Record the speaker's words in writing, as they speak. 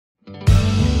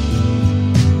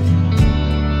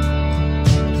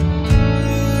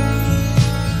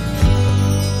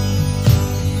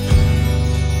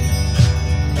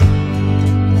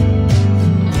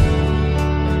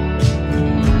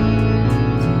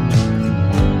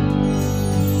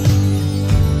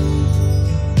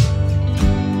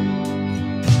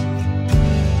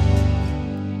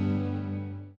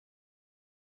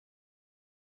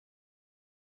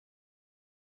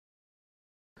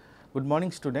Good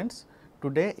morning students.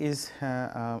 Today is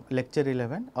lecture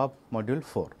 11 of module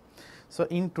 4. So,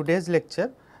 in today's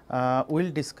lecture we will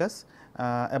discuss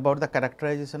about the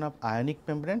characterization of ionic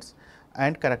membranes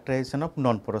and characterization of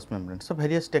non-porous membranes. So,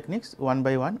 various techniques one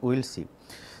by one we will see.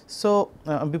 So,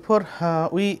 before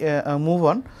we move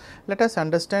on, let us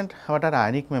understand what are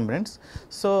ionic membranes.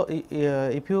 So,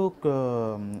 if you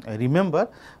remember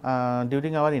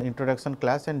during our introduction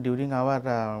class and during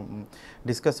our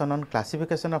discussion on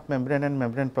classification of membrane and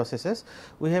membrane processes,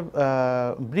 we have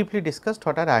briefly discussed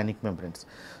what are ionic membranes.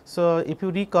 So, if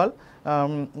you recall,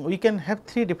 we can have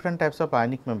three different types of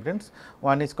ionic membranes.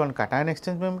 One is called cation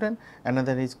exchange membrane,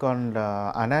 another is called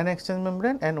anion exchange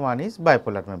membrane, and one is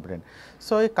bipolar membrane.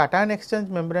 So, a cation exchange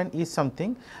membrane is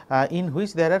something in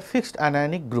which there are fixed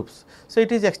anionic groups. So,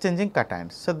 it is exchanging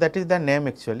cations. So, that is the name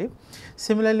actually.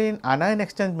 Similarly, in anion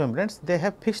exchange membranes they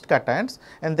have fixed cations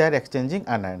and they are exchanging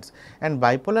anions, and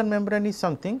bipolar membrane is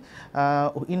something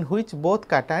in which both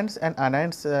cations and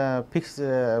anions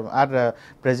are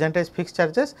present as fixed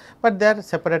charges, but they are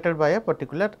separated by a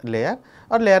particular layer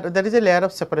or there is a layer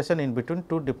of separation in between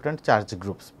two different charge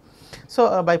groups. So,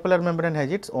 bipolar membrane has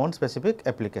its own specific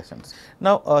applications.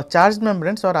 Now, charged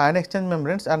membranes or ion exchange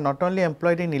membranes are not only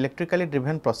employed in electrically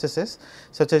driven processes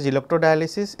such as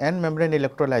electrodialysis and membrane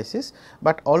electrolysis,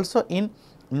 but also in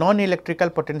non-electrical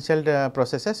potential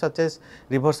processes such as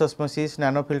reverse osmosis,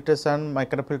 nanofiltration,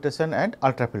 microfiltration and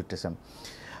ultrafiltration.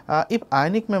 If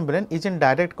ionic membrane is in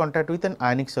direct contact with an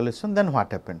ionic solution, then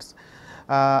what happens?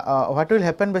 What will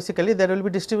happen basically, there will be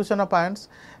distribution of ions,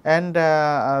 and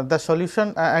the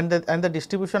solution and the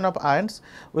distribution of ions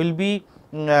will be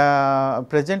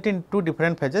present in two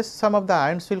different phases. Some of the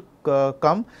ions will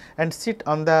come and sit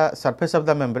on the surface of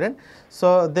the membrane.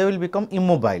 So, they will become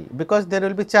immobile because there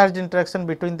will be charged interaction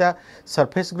between the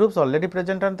surface groups already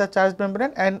present on the charged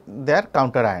membrane and their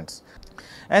counter ions,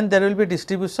 and there will be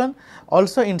distribution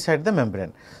also inside the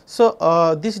membrane.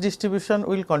 So, this distribution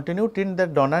will continue till the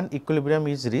Donan equilibrium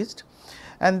is reached,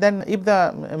 and then if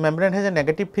the membrane has a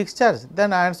negative fixed charge,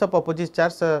 then ions of opposite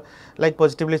charge like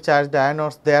positively charged ion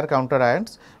or their counter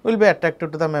ions will be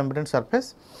attracted to the membrane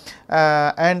surface,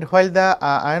 and while the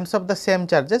ions of the same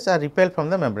charges are repelled from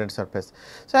the membrane surface.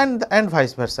 So, and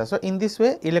vice versa. So, in this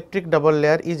way electric double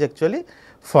layer is actually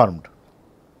formed.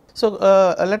 So,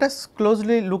 let us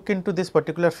closely look into this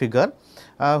particular figure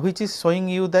which is showing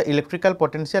you the electrical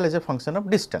potential as a function of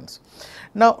distance.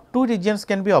 Now, two regions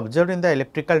can be observed in the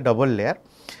electrical double layer,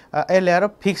 a layer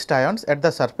of fixed ions at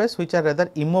the surface which are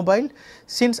rather immobile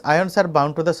since ions are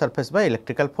bound to the surface by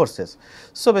electrical forces.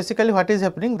 So, basically what is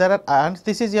happening, there are ions,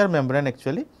 this is your membrane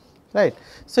actually, right.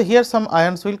 So, here some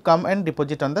ions will come and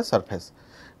deposit on the surface,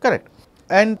 correct,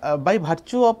 and by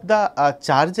virtue of the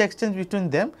charge exchange between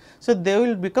them, so they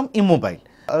will become immobile,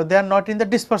 they are not in the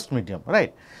dispersed medium,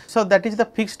 right. So, that is the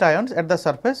fixed ions at the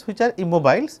surface which are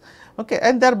immobiles, okay,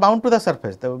 and they are bound to the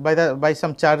surface by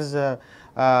some charge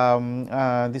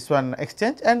this one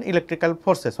exchange and electrical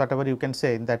forces, whatever you can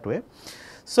say in that way.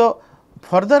 So,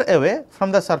 further away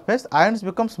from the surface ions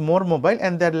becomes more mobile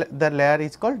and their layer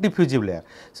is called diffusive layer.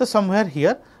 So, somewhere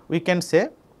here we can say,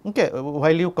 okay,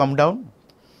 while you come down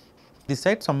this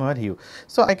side somewhere here.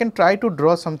 So, I can try to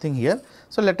draw something here.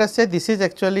 So, let us say this is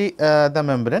actually the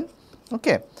membrane,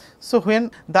 okay. So,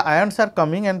 when the ions are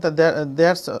coming and they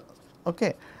are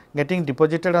okay, getting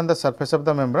deposited on the surface of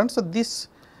the membrane. So, this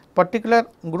particular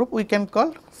group we can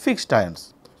call fixed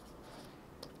ions,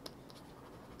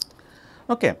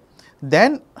 okay.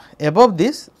 Then above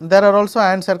this there are also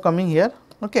ions are coming here,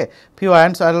 okay, few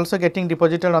ions are also getting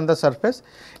deposited on the surface.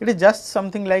 It is just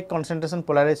something like concentration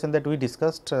polarization that we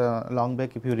discussed long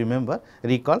back, if you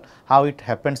recall how it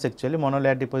happens actually,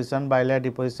 monolayer deposition, bilayer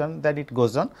deposition, that it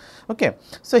goes on, okay.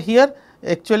 So, here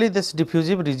actually this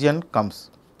diffusive region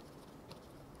comes,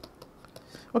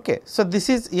 okay. So, this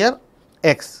is here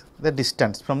x, the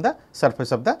distance from the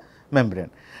surface of the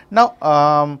membrane.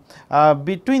 Now,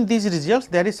 between these regions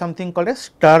there is something called a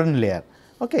Stern layer,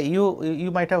 okay.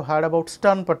 You might have heard about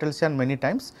Stern potential many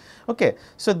times, okay.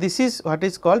 So, this is what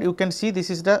is called, you can see this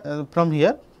is the from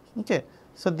here, okay.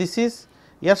 So, this is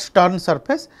your Stern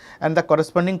surface and the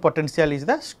corresponding potential is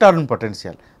the Stern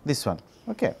potential, this one,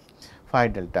 okay, phi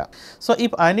delta. So,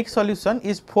 if ionic solution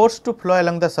is forced to flow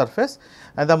along the surface,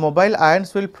 the mobile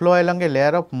ions will flow along a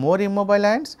layer of more immobile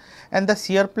ions, and the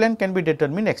shear plane can be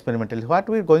determined experimentally. What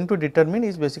we are going to determine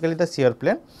is basically the shear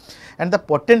plane, and the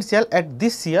potential at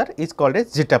this shear is called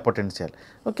as zeta potential,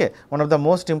 okay. One of the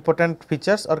most important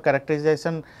features or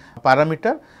characterization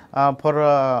parameter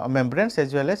for membranes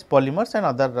as well as polymers and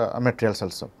other materials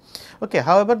also, okay.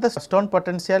 However, the Stern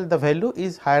potential, the value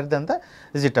is higher than the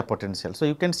zeta potential. So,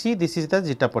 you can see this is the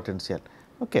zeta potential,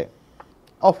 okay.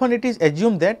 often it is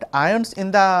assumed that ions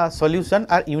in the solution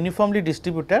are uniformly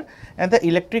distributed and the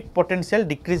electric potential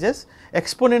decreases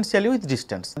exponentially with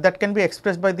distance. That can be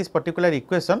expressed by this particular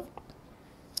equation,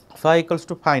 phi equals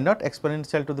to phi naught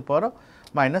exponential to the power of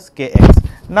minus k x.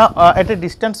 Now, at a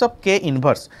distance of k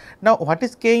inverse. Now, what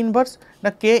is k inverse?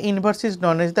 Now, k inverse is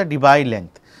known as the Debye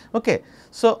length. Okay.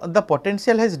 So, the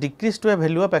potential has decreased to a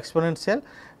value of exponential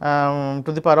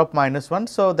to the power of minus 1.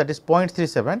 So, that is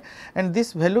 0.37, and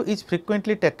this value is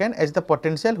frequently taken as the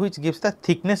potential which gives the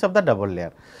thickness of the double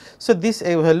layer. So, this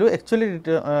value actually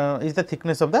is the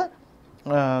thickness of the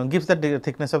gives the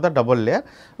thickness of the double layer.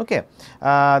 Okay.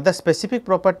 The specific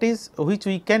properties which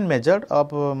we can measure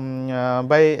of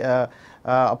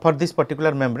for this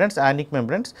particular membranes, ionic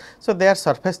membranes. So, they are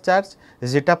surface charge,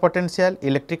 zeta potential,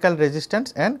 electrical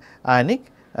resistance and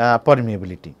ionic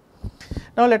permeability.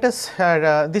 Now, let us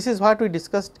this is what we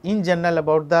discussed in general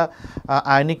about the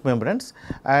ionic membranes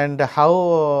and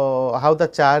how the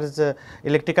charge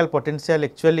electrical potential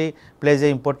actually plays an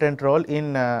important role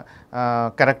in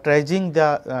characterizing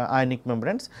the ionic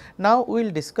membranes. Now, we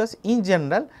will discuss in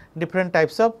general different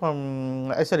types of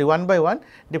one by one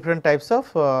different types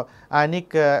of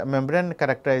ionic membrane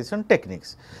characterization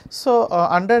techniques. So,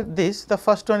 under this the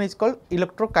first one is called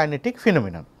electrokinetic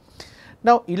phenomenon.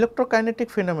 Now,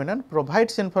 electrokinetic phenomenon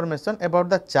provides information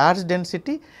about the charge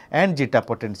density and zeta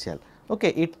potential. Okay,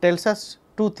 it tells us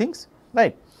two things,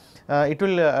 right. It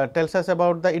will tells us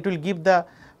about it will give the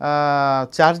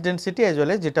charge density as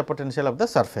well as zeta potential of the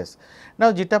surface.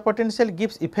 Now, zeta potential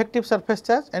gives effective surface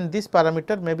charge and this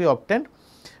parameter may be obtained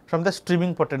from the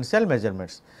streaming potential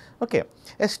measurements. Okay.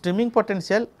 A streaming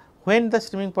potential, when the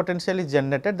streaming potential is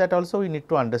generated, that also we need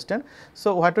to understand.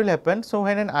 So, what will happen? So,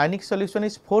 when an ionic solution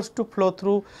is forced to flow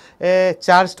through a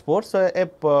charged pore, so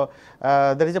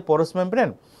there is a porous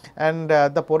membrane and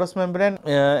the porous membrane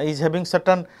is having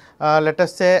certain let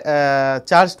us say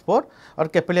charged pore or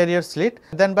capillary or slit,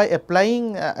 then by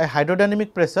applying a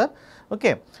hydrodynamic pressure,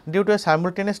 okay, due to a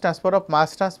simultaneous transfer of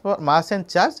mass and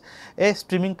charge, a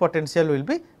streaming potential will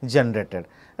be generated,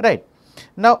 right.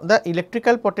 Now, the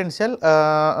electrical potential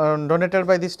donated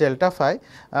by this delta phi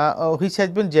which has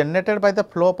been generated by the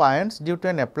flow of ions due to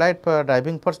an applied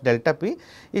driving force delta p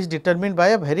is determined by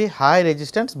a very high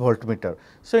resistance voltmeter.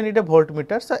 So, you need a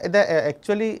voltmeter. So,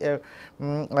 actually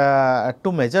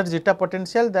to measure zeta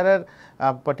potential there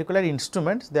are particular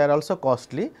instruments, they are also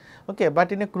costly, okay,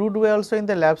 but in a crude way also in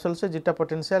the labs also zeta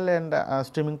potential and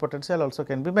streaming potential also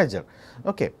can be measured.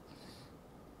 Okay.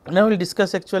 Now, we will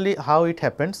discuss actually how it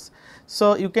happens.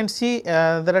 So, you can see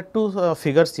there are two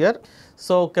figures here.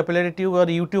 So, capillary tube or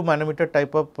U tube manometer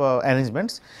type of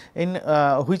arrangements in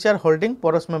which are holding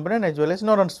porous membrane as well as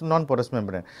non-porous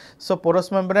membrane. So, porous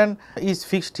membrane is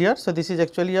fixed here. So, this is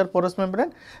actually your porous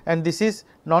membrane and this is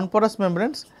non-porous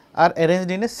membranes are arranged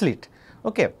in a slit.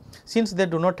 Okay. Since they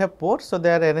do not have pores, so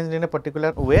they are arranged in a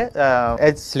particular way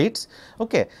as slits.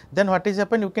 Okay. Then what is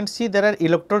happened? You can see there are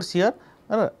electrodes here.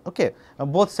 Okay,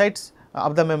 both sides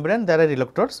of the membrane there are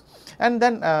electrodes and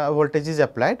then voltage is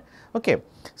applied. Okay.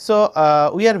 So,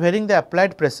 we are varying the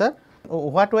applied pressure.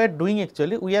 What we are doing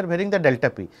actually, we are varying the delta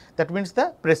p, that means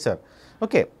the pressure.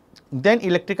 Okay. Then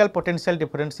electrical potential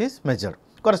difference is measured,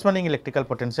 corresponding electrical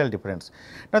potential difference.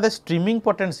 Now, the streaming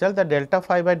potential, the delta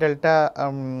phi by delta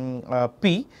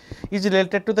p is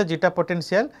related to the zeta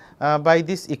potential by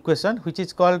this equation which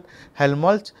is called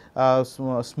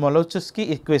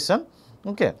Helmholtz-Smoluchowski equation.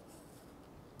 Okay.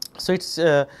 So, it is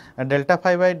delta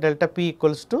phi by delta p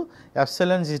equals to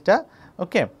epsilon zeta,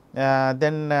 okay,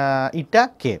 then eta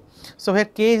k. So, where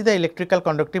k is the electrical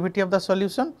conductivity of the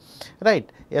solution,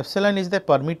 right, epsilon is the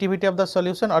permittivity of the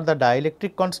solution or the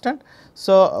dielectric constant.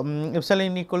 So,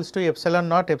 epsilon equals to epsilon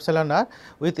naught epsilon r,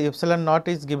 with epsilon naught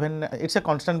is given, it is a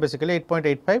constant basically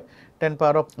 8.85 10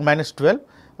 power of minus 12.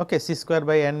 Okay, c square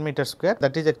by n meter square,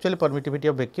 that is actually permittivity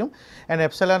of vacuum, and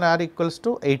epsilon r equals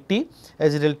to 80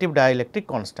 as relative dielectric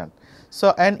constant.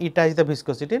 So, and eta is the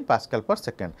viscosity in Pascal per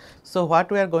second. So,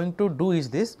 what we are going to do is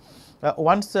this,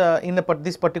 once in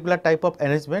this particular type of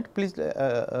arrangement, please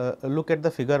look at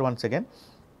the figure once again.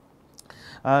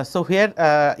 So, here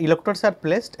electrodes are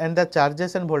placed and the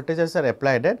charges and voltages are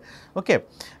applied, okay,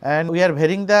 and we are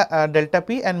varying the delta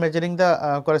p and measuring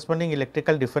the corresponding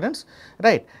electrical difference,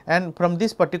 right, and from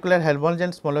this particular Helmholtz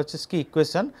and Smoluchowski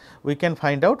equation we can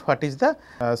find out what is the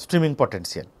streaming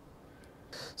potential.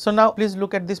 So, now please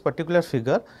look at this particular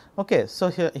figure. Okay. So,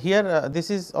 here this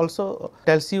is also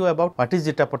tells you about what is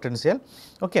zeta potential.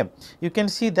 Okay. You can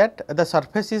see that the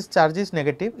surface is charge is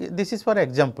negative. This is for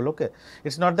example. Okay. It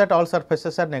is not that all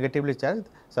surfaces are negatively charged,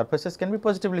 surfaces can be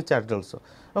positively charged also.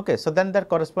 Okay. So, then their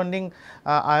corresponding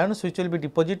ions which will be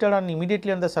deposited on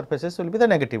immediately on the surfaces will be the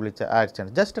negatively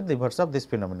charged, just at the reverse of this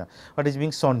phenomena what is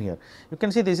being shown here. You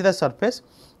can see this is the surface,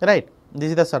 right,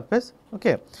 this is the surface.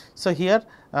 Okay. So, here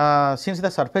since the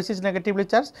surface is negatively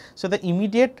charged, so the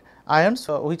immediate ions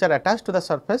which are attached to the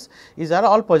surface are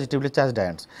all positively charged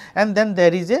ions, and then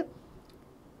there is a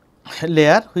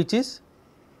layer which is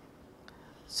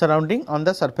surrounding on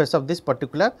the surface of this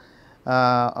particular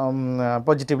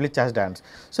positively charged ions.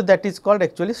 So, that is called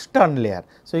actually Stern layer.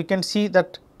 So, you can see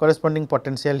that corresponding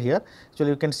potential here,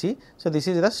 actually you can see. So, this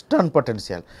is the Stern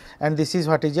potential and this is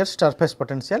what is your surface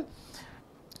potential.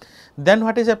 Then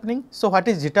what is happening? So, what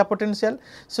is zeta potential?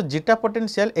 So, zeta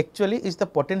potential actually is the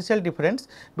potential difference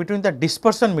between the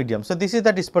dispersion medium. So, this is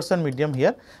the dispersion medium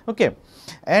here, okay,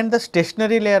 and the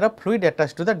stationary layer of fluid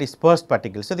attached to the dispersed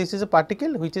particle. So, this is a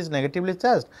particle which is negatively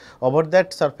charged, over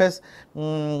that surface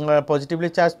positively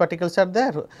charged particles are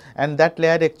there, and that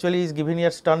layer actually is given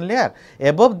here Stern layer.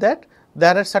 Above that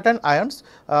there are certain ions,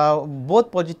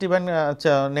 both positive and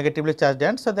negatively charged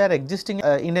ions. So, they are existing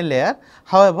in a layer,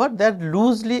 however, they are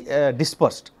loosely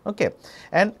dispersed, okay.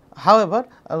 And however,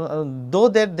 though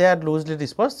they are loosely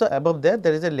dispersed, so above there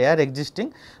is a layer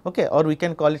existing, okay, or we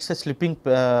can call it a slipping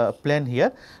plane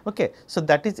here, okay. So,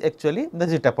 that is actually the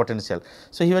zeta potential.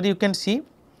 So, here you can see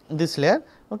this layer,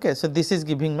 okay. So, this is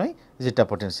giving my zeta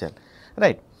potential,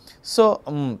 right.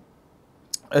 So,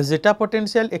 zeta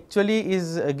potential actually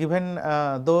is given,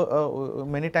 though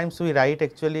many times we write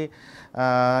actually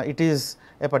it is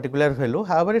a particular value,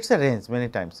 however, it is a range many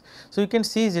times. So, you can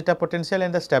see zeta potential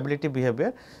and the stability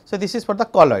behavior. So, this is for the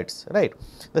colloids, right.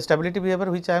 The stability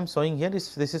behavior which I am showing here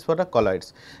is this is for the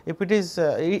colloids. If it is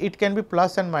it can be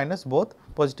plus and minus both,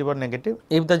 positive or negative.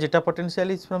 If the zeta potential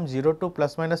is from 0 to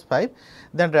plus minus 5,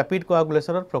 then rapid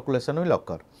coagulation or flocculation will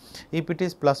occur. If it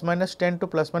is plus minus 10 to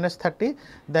plus minus 30,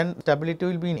 then stability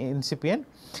will be incipient,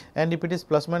 and if it is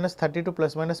plus minus 30 to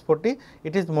plus minus 40,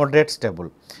 it is moderate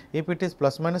stable. If it is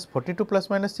plus minus 40 to plus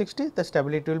minus 60, the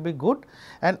stability will be good,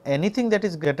 and anything that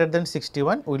is greater than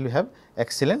 61 will have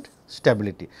excellent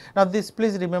stability. Now, this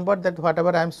please remember that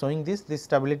whatever I am showing this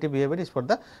stability behavior is for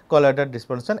the colloidal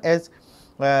dispersion, as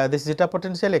this zeta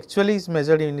potential actually is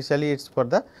measured initially, it is for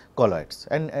the colloids,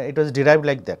 and it was derived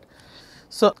like that.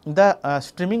 So, the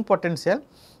streaming potential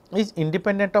is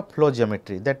independent of flow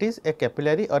geometry, that is a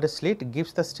capillary or a slit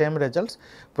gives the same results,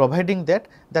 providing that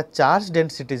the charge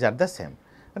densities are the same,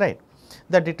 right.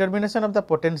 The determination of the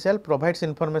potential provides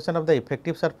information of the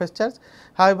effective surface charge.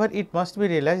 However, it must be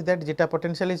realized that zeta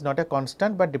potential is not a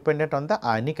constant, but dependent on the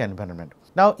ionic environment.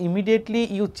 Now, immediately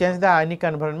you change the ionic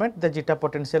environment, the zeta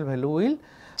potential value will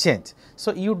change.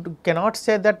 So, you cannot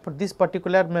say that for this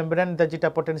particular membrane the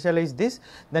zeta potential is this,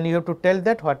 then you have to tell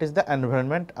that what is the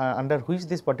environment under which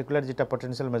this particular zeta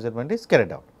potential measurement is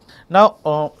carried out. Now,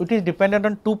 it is dependent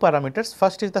on two parameters.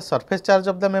 First is the surface charge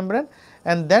of the membrane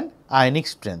and then ionic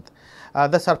strength.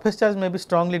 The surface charge may be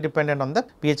strongly dependent on the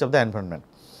pH of the environment.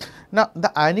 Now,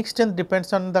 the ionic strength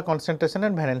depends on the concentration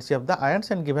and valency of the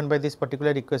ions, and given by this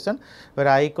particular equation where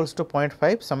I equals to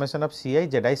 0.5 summation of Ci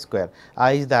Zi square.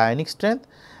 I is the ionic strength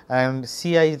and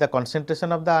Ci is the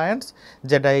concentration of the ions,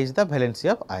 Zi is the valency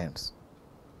of ions.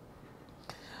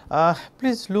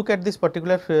 Please look at this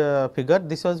particular figure.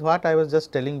 This was what I was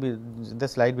just telling the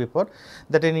slide before,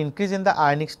 that an increase in the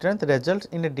ionic strength results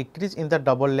in a decrease in the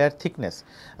double layer thickness,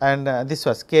 and this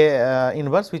was K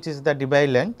inverse, which is the Debye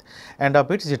length and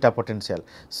of its zeta potential.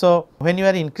 So, when you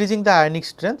are increasing the ionic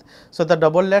strength, so the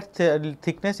double layer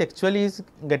thickness actually is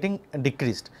getting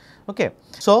decreased. Okay.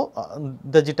 So,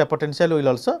 the zeta potential will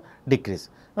also decrease.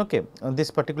 Okay.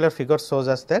 This particular figure shows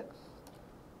us that.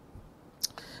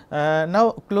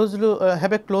 Now,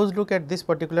 have a close look at this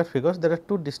particular figures. There are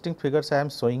two distinct figures I am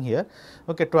showing here,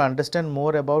 okay, to understand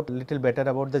more about little better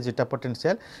about the zeta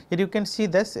potential. Here you can see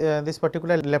this this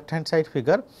particular left hand side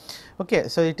figure. Okay,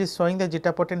 so it is showing the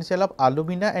zeta potential of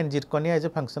alumina and zirconia as a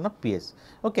function of pH.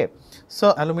 Okay,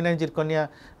 so alumina and zirconia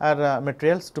are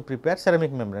materials to prepare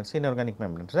ceramic membranes, inorganic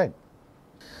membranes, right.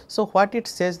 So, what it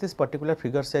says, this particular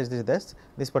figure says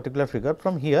this particular figure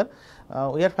from here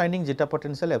we are finding zeta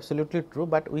potential absolutely true,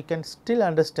 but we can still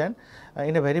understand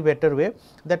in a very better way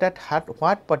that at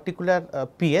what particular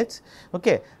pH,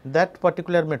 okay, that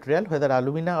particular material, whether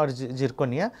alumina or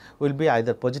zirconia, will be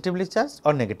either positively charged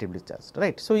or negatively charged,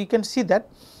 right. So, you can see that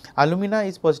alumina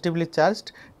is positively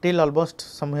charged till almost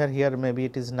somewhere here maybe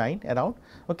it is 9 around.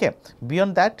 Okay.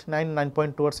 Beyond that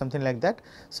 9.2 or something like that.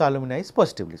 So, alumina is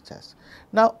positively charged.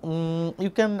 Now, you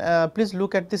can please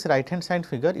look at this right hand side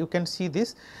figure, you can see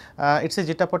this it is a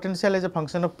zeta potential as a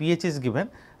function of pH is given,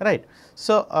 right.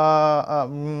 So,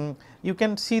 you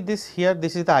can see this here,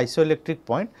 this is the isoelectric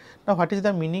point. Now, what is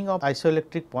the meaning of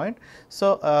isoelectric point?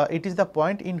 So, it is the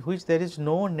point in which there is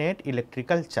no net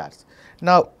electrical charge.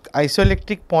 Now,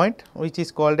 isoelectric point which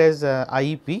is called as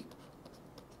IEP,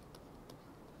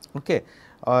 okay,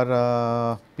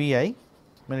 or PI,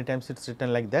 many times it is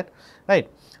written like that, right.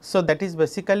 So, that is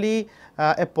basically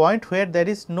a point where there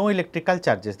is no electrical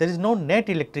charges, there is no net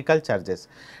electrical charges.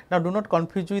 Now, do not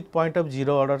confuse with point of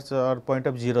 0 orders or point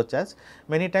of 0 charge,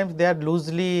 many times they are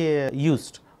loosely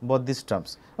used both these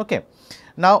terms. Okay.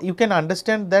 Now, you can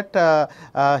understand that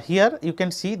here you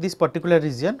can see this particular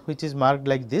region which is marked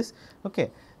like this. Okay.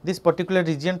 This particular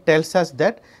region tells us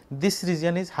that this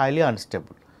region is highly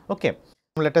unstable. Okay.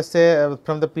 Let us say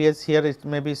from the pH here it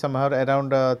may be somehow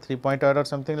around 3.8 or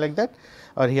something like that,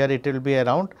 or here it will be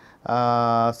around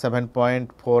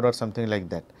 7.4 or something like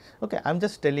that. Okay. I am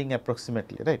just telling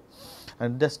approximately, right,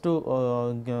 and just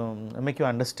to make you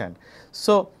understand.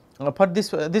 So, for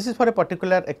this is for a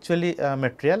particular actually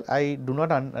material, I do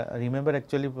not remember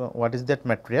actually what is that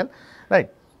material, right.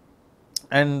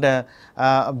 And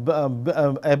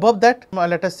above that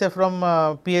let us say from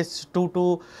pH 2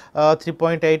 to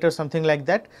 3.8 or something like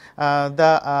that,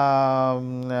 the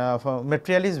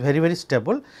material is very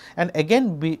stable, and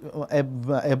again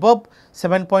above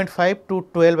 7.5 to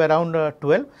 12 around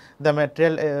 12 the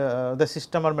material the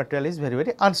system or material is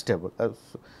very unstable.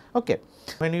 Okay.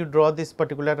 When you draw this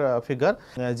particular figure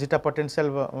zeta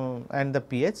potential and the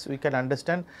pH, we can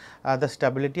understand the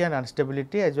stability and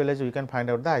instability, as well as we can find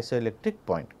out the isoelectric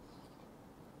point.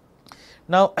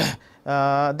 Now,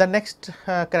 the next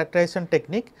characterization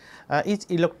technique is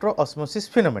electroosmosis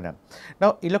phenomenon.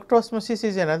 Now, electroosmosis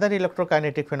is another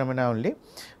electrokinetic phenomena only,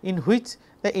 in which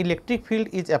the electric field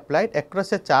is applied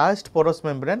across a charged porous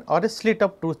membrane or a slit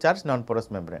of two charged non-porous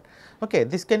membrane. Okay.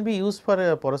 This can be used for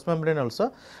a porous membrane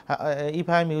also. If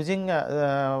I am using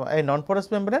a non-porous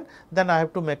membrane, then I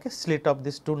have to make a slit of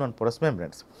these two non-porous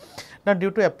membranes. Now, due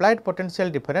to applied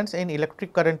potential difference, an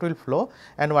electric current will flow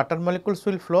and water molecules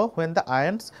will flow when the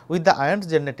ions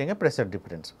generating a pressure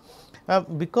difference.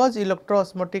 Because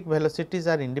electroosmotic velocities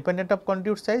are independent of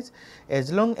conduit size,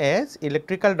 as long as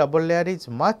electrical double layer is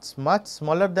much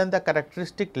smaller than the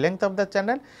characteristic length of the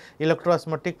channel,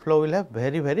 electroosmotic flow will have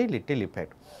very little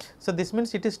effect. So, this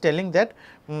means it is telling that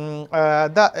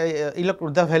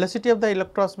the velocity of the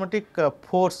electroosmotic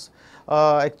force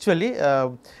actually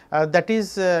that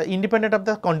is independent of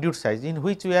the conduit size in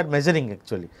which we are measuring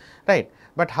actually, right.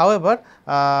 But however,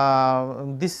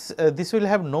 this will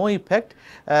have no effect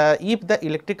if the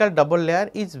electrical double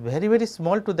layer is very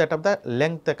small to that of the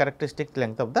length, the characteristic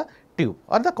length of the tube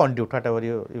or the conduit, whatever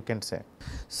you can say.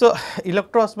 So,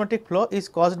 electroosmotic flow is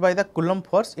caused by the Coulomb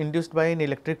force induced by an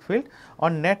electric field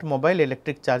on net mobile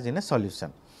electric charge in a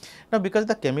solution. Now, because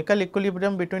the chemical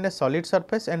equilibrium between a solid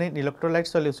surface and an electrolyte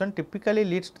solution typically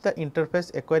leads to the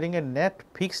interface acquiring a net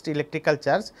fixed electrical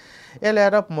charge, a layer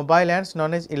of mobile ions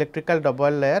known as electrical double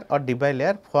layer or Debye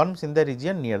layer forms in the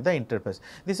region near the interface.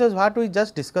 This was what we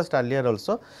just discussed earlier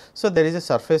also. So, there is a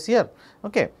surface here.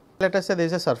 Okay. Let us say there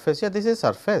is a surface here, this is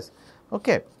surface.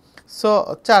 Okay.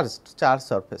 So, charged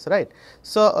surface, right.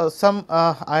 So, some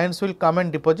ions will come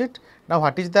and deposit. Now,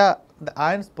 what is the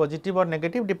ions positive or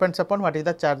negative depends upon what is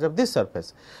the charge of this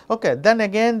surface. Okay. Then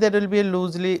again there will be a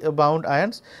loosely bound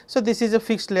ions. So, this is a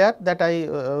fixed layer that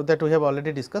that we have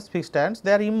already discussed, fixed ions,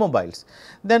 they are immobiles.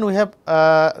 Then we have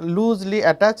loosely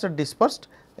attached or dispersed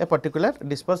a particular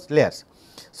dispersed layers.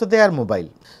 So, they are mobile.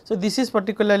 So, this is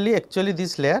particularly actually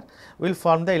this layer will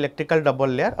form the electrical double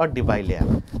layer or Debye layer.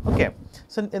 Okay.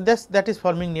 So, that is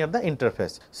forming near the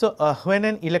interface. So, when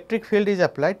an electric field is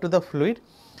applied to the fluid,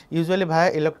 usually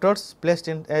via electrodes placed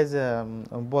in as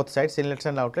both sides, inlets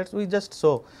and outlets, we just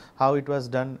saw how it was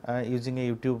done using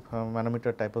a YouTube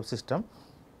manometer type of system.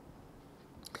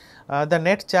 The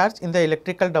net charge in the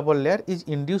electrical double layer is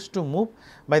induced to move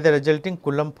by the resulting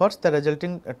Coulomb force. The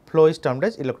resulting flow is termed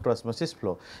as electroosmosis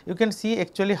flow. You can see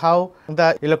actually how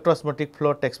the electroosmotic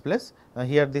flow takes place.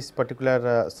 Here this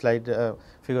particular slide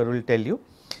figure will tell you.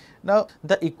 Now,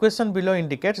 the equation below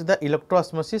indicates the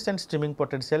electroosmosis and streaming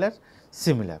potential are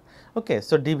similar. Okay.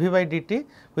 So, dV by dt,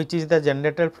 which is the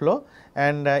generated flow,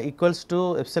 and equals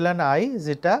to epsilon I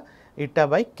zeta eta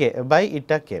by k by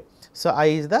eta k. So, I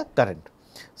is the current.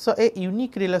 So, a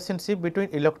unique relationship between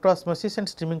electroosmosis and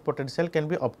streaming potential can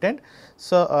be obtained.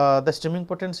 So, the streaming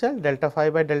potential delta phi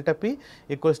by delta p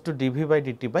equals to dV by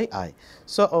dt by I.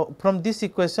 So, from this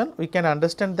equation we can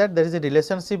understand that there is a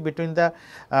relationship between the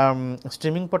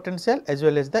streaming potential as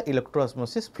well as the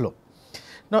electroosmosis flow.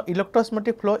 Now,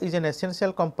 electroosmotic flow is an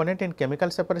essential component in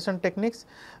chemical separation techniques,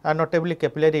 notably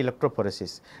capillary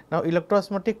electrophoresis. Now,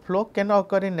 electroosmotic flow can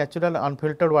occur in natural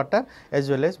unfiltered water as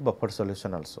well as buffer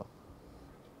solution also.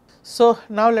 So,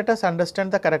 now let us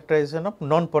understand the characterization of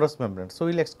non-porous membranes. So,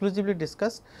 we will exclusively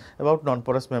discuss about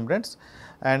non-porous membranes,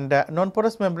 and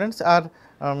non-porous membranes are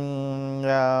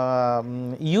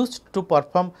used to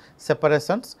perform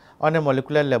separations on a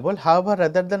molecular level. However,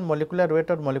 rather than molecular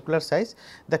weight or molecular size,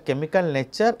 the chemical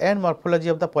nature and morphology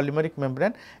of the polymeric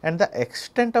membrane and the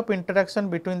extent of interaction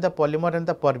between the polymer and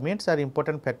the permeates are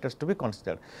important factors to be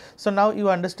considered. So, now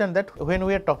you understand that when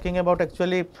we are talking about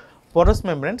actually porous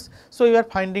membranes, so you are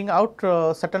finding out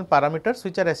certain parameters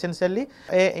which are essentially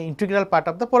a integral part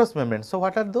of the porous membrane. So,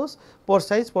 what are those? Pore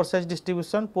size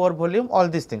distribution, pore volume, all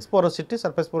these things, porosity,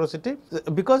 surface porosity,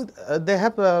 because they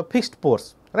have fixed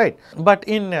pores, right. But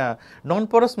in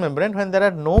non-porous membrane, when there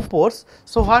are no pores,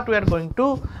 so what we are going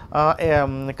to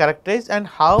characterize and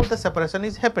how the separation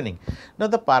is happening. Now,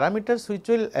 the parameters which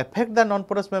will affect the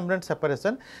non-porous membrane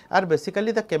separation are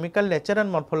basically the chemical nature and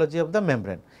morphology of the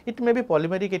membrane. It may be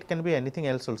polymeric, it can be anything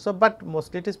else also, but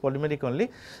mostly it is polymeric only.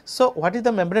 So, what is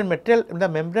the membrane material? The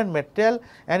membrane material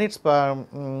and its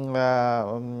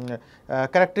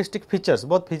characteristic features,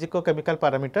 both physico-chemical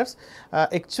parameters,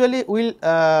 actually will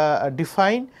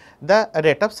define the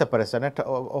rate of separation, at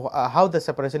how the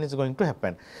separation is going to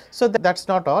happen. So, that is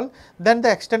not all. Then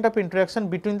the extent of interaction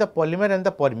between the polymer and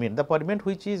the permeate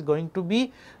which is going to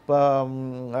be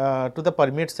to the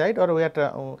permeate side, or we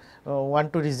are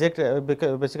want to reject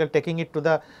basically taking it to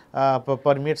the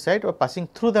permeate side or passing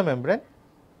through the membrane.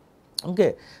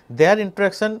 Okay, their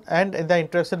interaction and the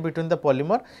interaction between the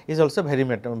polymer is also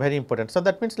very important. So,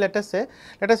 that means let us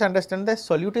understand the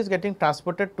solute is getting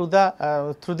transported to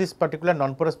the through this particular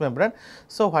non-porous membrane.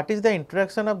 So, what is the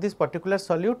interaction of this particular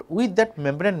solute with that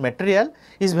membrane material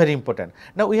is very important.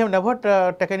 Now, we have never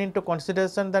taken into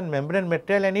consideration the membrane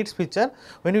material and its feature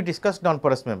when we discuss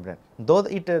non-porous membrane, though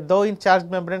in charged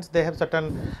membranes they have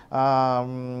certain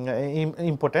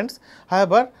importance.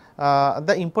 However,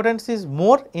 the importance is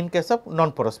more in case of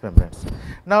non-porous membranes.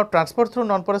 Now, transport through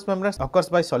non-porous membranes occurs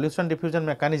by solution diffusion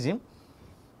mechanism,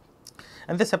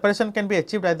 and the separation can be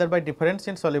achieved either by difference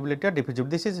in solubility or diffusivity.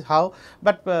 This is how,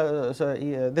 but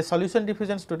the solution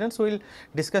diffusion students will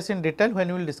discuss in detail when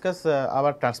we will discuss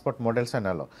our transport models and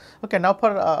all. Okay, now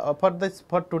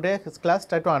for today's class,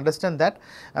 try to understand that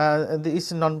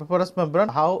this non-porous membrane,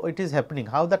 how it is happening,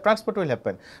 how the transport will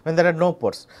happen when there are no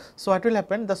pores. So, what will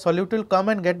happen? The solute will come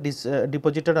and get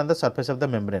deposited on the surface of the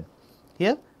membrane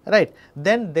here, right.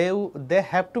 Then they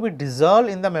have to be dissolved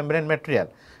in the membrane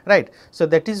material, right. So,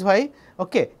 that is why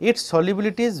its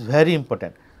solubility is very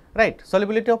important, right.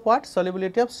 Solubility of what?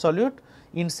 Solubility of solute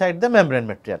inside the membrane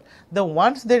material.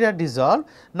 Once they are dissolved,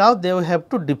 now they will have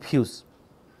to diffuse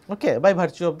by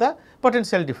virtue of the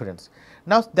potential difference.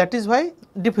 Now, that is why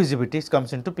diffusivity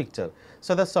comes into picture.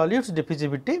 So, the solute's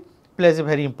diffusivity plays a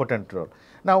very important role.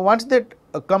 Now, once they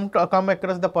come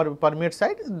across the permeate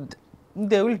side,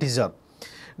 they will dissolve.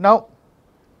 Now,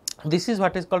 this is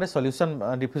what is called a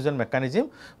solution diffusion mechanism,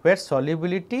 where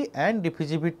solubility and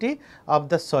diffusivity of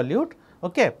the solute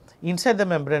inside the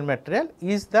membrane material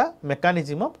is the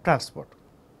mechanism of transport.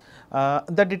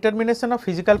 The determination of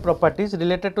physical properties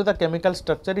related to the chemical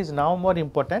structure is now more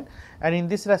important, and in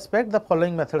this respect the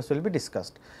following methods will be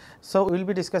discussed. So, we will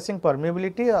be discussing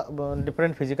permeability,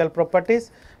 different physical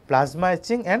properties, plasma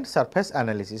etching and surface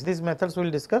analysis. These methods we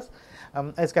will discuss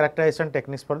as characterization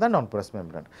techniques for the non-porous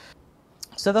membrane.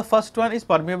 So, the first one is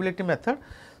permeability method.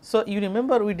 So, you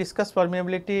remember we discussed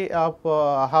permeability of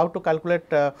how to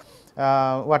calculate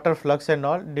water flux and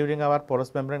all during our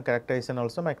porous membrane characterization,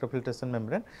 also microfiltration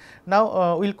membrane.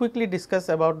 Now, we will quickly discuss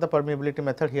about the permeability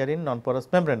method here in non-porous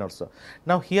membrane also.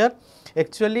 Now, here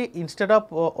actually instead of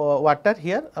water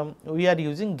here we are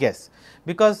using gas,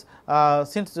 because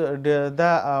since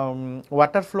the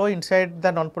water flow inside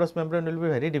the non-porous membrane will be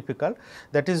very difficult,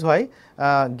 that is why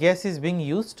gas is being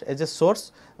used as a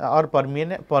source or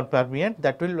permeate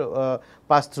that will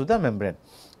pass through the membrane.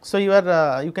 So,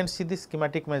 you can see this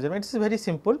schematic measurement. It is very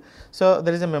simple. So,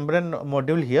 there is a membrane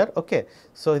module here.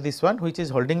 So, this one which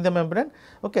is holding the membrane.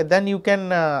 Then you can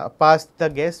pass the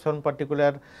gas from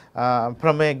particular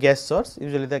from a gas source,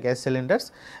 usually the gas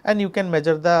cylinders, and you can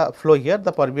measure the flow here,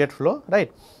 the permeate flow,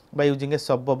 right, by using a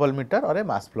sub bubble meter or a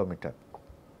mass flow meter.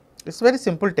 It is very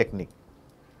simple technique.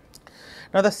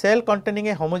 Now, the cell containing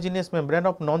a homogeneous membrane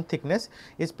of known thickness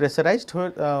is pressurized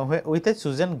with a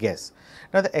chosen gas.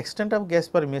 Now, the extent of gas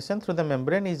permeation through the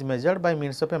membrane is measured by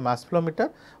means of a mass flow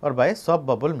meter or by a soft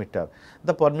bubble meter.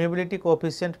 The permeability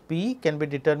coefficient P can be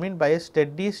determined by a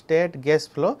steady state gas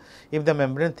flow if the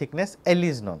membrane thickness L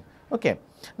is known. Okay.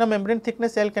 Now, membrane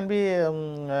thickness L can be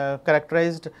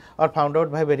characterized or found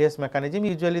out by various mechanisms,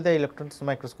 usually the electron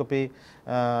microscopy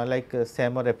like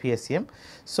SEM or FESEM.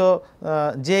 So,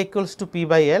 J equals to P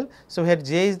by L. So, here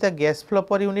J is the gas flow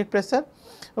per unit pressure,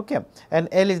 okay, and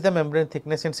L is the membrane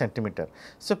thickness in centimeter.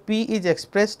 So, P is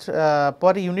expressed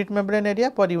per unit membrane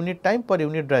area, per unit time, per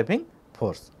unit driving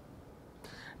force.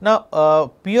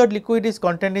 Now, pure liquid is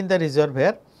contained in the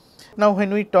reservoir. Now,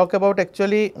 when we talk about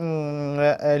actually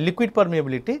liquid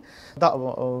permeability,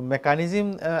 the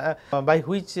mechanism by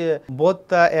which both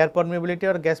air permeability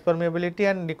or gas permeability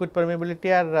and liquid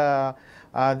permeability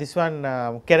are this one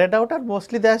carried out are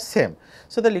mostly the same.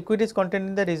 So, the liquid is contained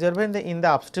in the reservoir in the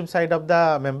upstream side of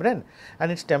the membrane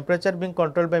and its temperature being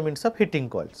controlled by means of heating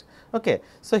coils. Okay.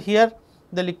 So, here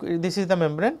the liquid, this is the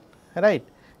membrane, right,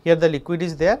 here the liquid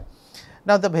is there.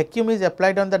 Now, the vacuum is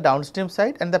applied on the downstream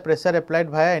side and the pressure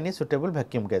applied via any suitable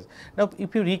vacuum gauge. Now,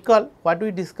 if you recall what we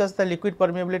discussed, the liquid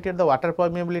permeability or the water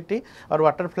permeability or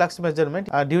water flux measurement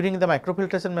during the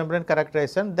microfiltration membrane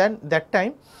characterization, then that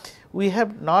time we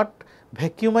have not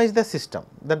vacuumized the system,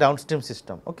 the downstream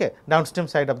system, okay, downstream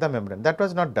side of the membrane, that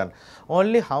was not done.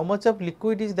 Only how much of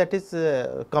liquid is that is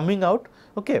coming out,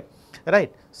 okay,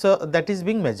 right. So, that is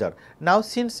being measured. Now,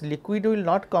 since liquid will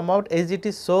not come out as it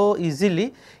is so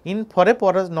easily in for a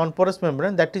porous non-porous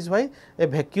membrane, that is why a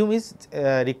vacuum is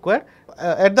required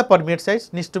at the permeate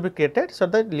sites needs to be created, so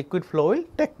that liquid flow will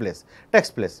takes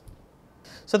place.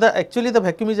 So, the actually the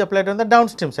vacuum is applied on the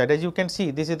downstream side, as you can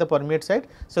see this is the permeate side.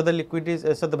 So, the liquid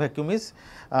is so the vacuum is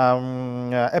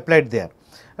applied there,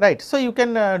 right. So, you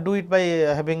can do it by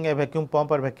having a vacuum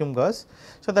pump or vacuum gauze.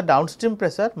 So, the downstream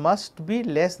pressure must be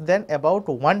less than about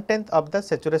 1/10 of the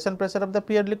saturation pressure of the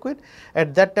pure liquid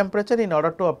at that temperature in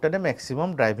order to obtain a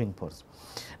maximum driving force.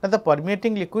 Now, the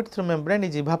permeating liquid through membrane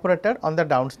is evaporated on the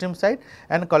downstream side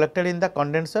and collected in the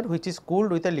condenser, which is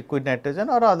cooled with a liquid nitrogen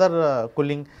or other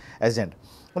cooling agent.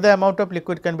 The amount of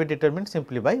liquid can be determined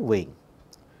simply by weighing.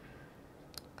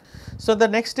 So, the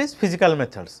next is physical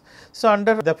methods. So,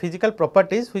 under the physical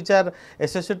properties which are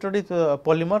associated with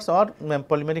polymers or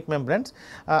polymeric membranes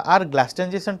are glass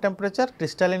transition temperature,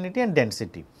 crystallinity and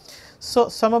density. So,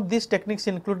 some of these techniques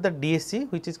include the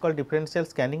DSC, which is called differential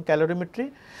scanning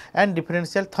calorimetry, and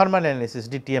differential thermal analysis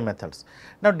DTA methods.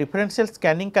 Now, differential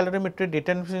scanning calorimetry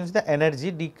determines the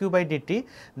energy dQ by dt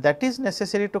that is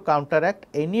necessary to counteract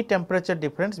any temperature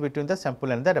difference between the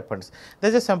sample and the reference.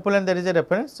 There is a sample and there is a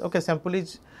reference. Okay, sample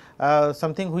is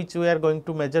something which we are going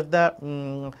to measure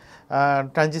the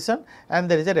transition, and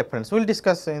there is a reference. We will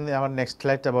discuss in our next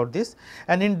slide about this.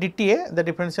 And in DTA, the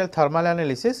differential thermal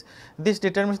analysis, this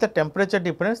determines the temperature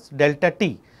difference delta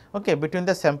T, okay, between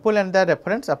the sample and the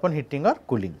reference upon heating or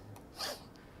cooling.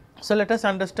 So, let us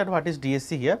understand what is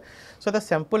DSC here. So, the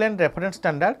sample and reference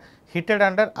standard heated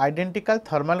under identical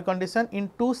thermal condition in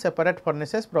two separate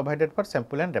furnaces provided for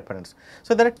sample and reference.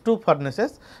 So, there are two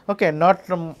furnaces, okay, not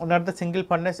the single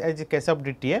furnace as in case of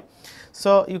DTA.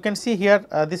 So, you can see here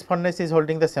this furnace is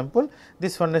holding the sample,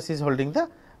 this furnace is holding the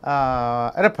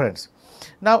reference.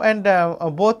 Now, and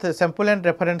both sample and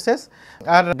references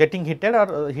are getting heated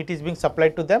or heat is being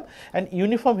supplied to them and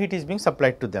uniform heat is being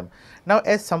supplied to them. Now,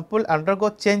 as sample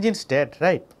undergo change in state,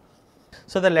 right.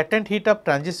 So, the latent heat of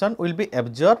transition will be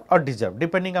absorbed or desorbed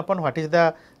depending upon what is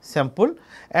the sample,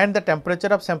 and the temperature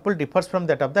of sample differs from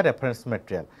that of the reference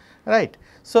material, right.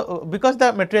 So, because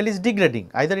the material is degrading,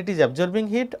 either it is absorbing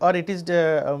heat or it is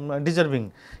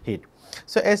desorbing heat.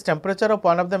 So, as temperature of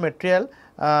one of the material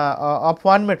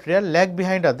lag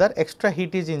behind other, extra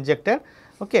heat is injected,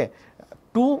 okay,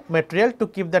 to material to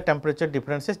keep the temperature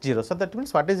differences 0. So, that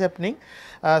means what is happening?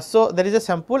 So, there is a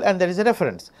sample and there is a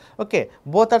reference, okay,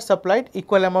 both are supplied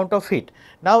equal amount of heat.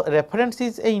 Now, reference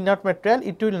is a inert material,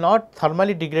 it will not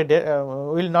thermally degrade,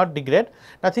 will not degrade,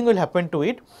 nothing will happen to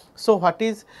it. So, what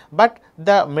is, but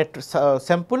the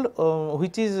sample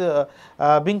which is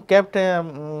being kept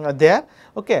there,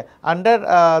 okay, under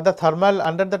the thermal,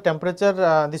 under the temperature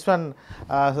this one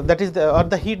that is the, or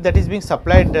the heat that is being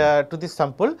supplied to this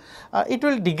sample, it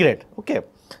will degrade, okay.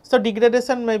 So,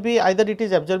 degradation may be either it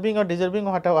is absorbing or desorbing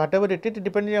or whatever it is,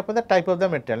 depending upon the type of the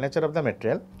material, nature of the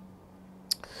material.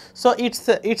 So, its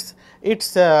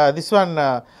this one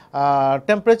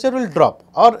temperature will drop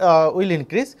or will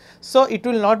increase. So, it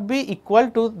will not be equal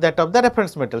to that of the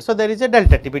reference metal. So, there is a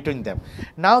delta T between them.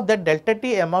 Now, that delta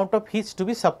T amount of heat to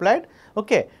be supplied,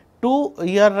 okay, to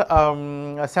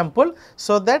your sample,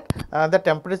 so that the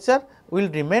temperature will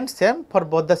remain same for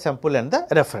both the sample and the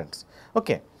reference.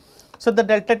 Okay. So, the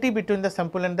delta T between the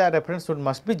sample and the reference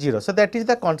must be 0. So, that is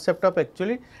the concept of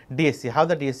actually DSC, how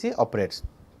the DSC operates.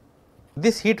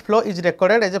 This heat flow is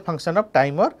recorded as a function of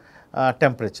time or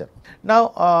temperature. Now,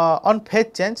 on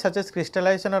phase change such as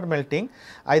crystallization or melting,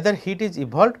 either heat is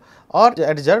evolved or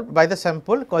adsorbed by the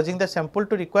sample, causing the sample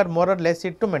to require more or less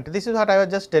heat to maintain. This is what I was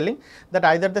just telling, that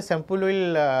either the sample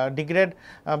will degrade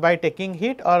by taking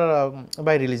heat or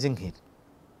by releasing heat.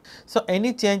 So,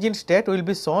 any change in state will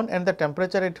be shown and the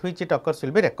temperature at which it occurs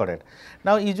will be recorded.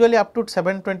 Now, usually up to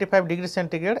 725 degrees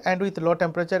centigrade and with low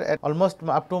temperature at almost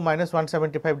up to minus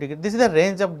 175 degrees. This is the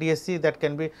range of DSC that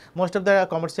can be, most of the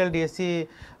commercial DSC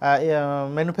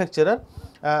manufacturer,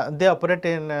 they operate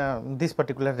in this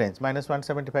particular range, minus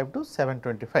 175 to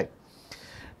 725.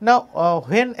 Now,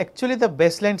 when actually the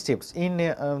baseline shifts in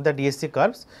the DSC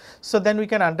curves, so then we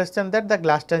can understand that the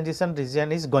glass transition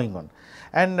region is going on.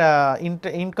 And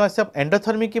in case of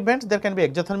endothermic events, there can be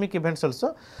exothermic events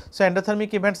also. So,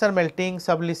 endothermic events are melting,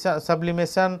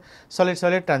 sublimation,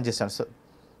 solid-solid transition. So,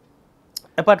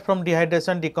 apart from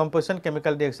dehydration, decomposition,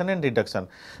 chemical reaction and reduction.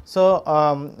 So,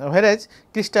 whereas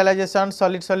crystallization,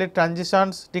 solid-solid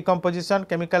transitions, decomposition,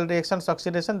 chemical reactions,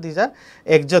 oxidation, these are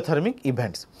exothermic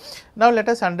events. Now, let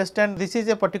us understand, this is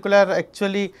a particular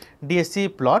actually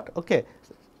DSC plot. Okay.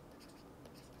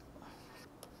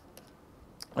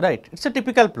 Right, it is a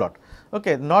typical plot.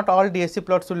 Okay, not all DSC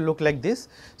plots will look like this.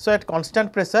 So, at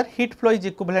constant pressure, heat flow is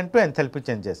equivalent to enthalpy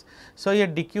changes. So, here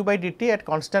dq by dt at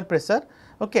constant pressure,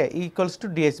 okay, equals to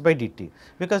dH by dt,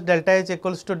 because delta H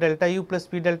equals to delta U plus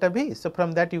P delta V. So,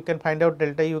 from that you can find out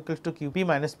delta U equals to Qp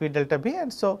minus P delta V,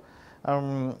 and so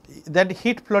that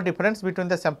heat flow difference between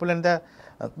the sample and the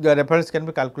reference can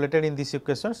be calculated in this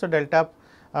equation. So, delta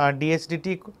dH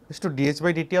dt is to dH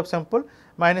by dt of sample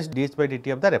minus dH by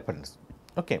dt of the reference.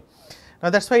 Okay. Now,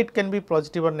 that is why it can be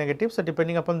positive or negative. So,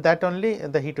 depending upon that only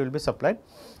the heat will be supplied.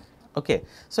 Okay.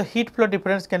 So, heat flow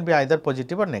difference can be either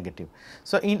positive or negative.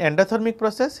 So, in endothermic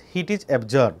process, heat is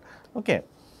absorbed. Okay.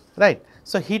 Right.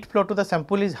 So, heat flow to the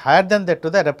sample is higher than that to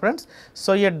the reference.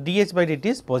 So, your dH by dt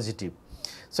is positive.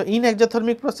 So, in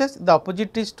exothermic process, the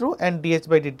opposite is true and dH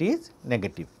by dt is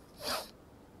negative.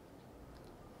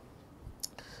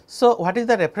 So, what is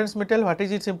the reference metal, what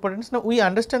is its importance? Now, we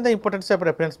understand the importance of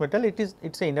reference metal, it is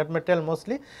a inert metal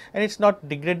mostly, and it is not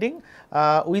degrading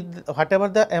with whatever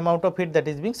the amount of heat that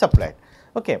is being supplied.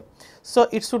 Okay. So,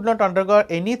 it should not undergo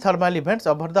any thermal events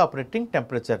over the operating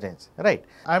temperature range, right.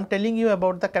 I am telling you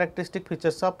about the characteristic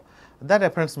features of the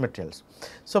reference materials.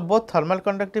 So, both thermal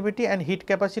conductivity and heat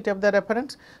capacity of the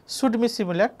reference should be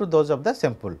similar to those of the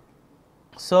sample.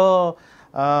 So,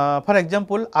 for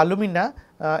example, alumina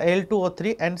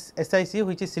Al2O3 and SiC,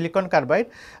 which is silicon carbide,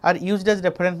 are used as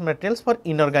reference materials for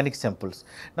inorganic samples.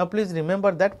 Now, please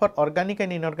remember that for organic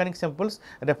and inorganic samples,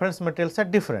 reference materials are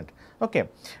different. Okay.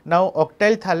 Now,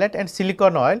 octyl phthalate and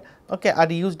silicon oil, okay,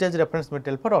 are used as reference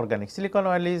material for organic. Silicon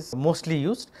oil is mostly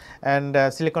used, and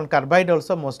silicon carbide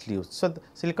also mostly used. So,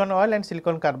 silicon oil and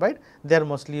silicon carbide, they are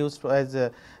mostly used as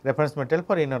reference material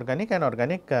for inorganic and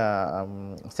organic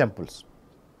samples.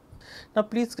 Now,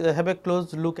 please have a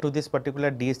close look to this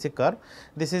particular DSC curve.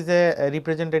 This is a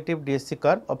representative DSC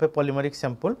curve of a polymeric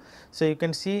sample. So, you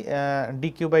can see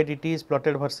dq by dt is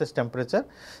plotted versus temperature.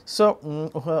 So,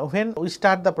 when we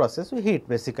start the process, we heat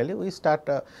basically, we start,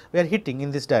 we are heating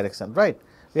in this direction, right.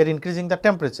 We are increasing the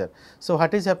temperature. So,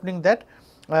 what is happening that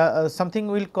something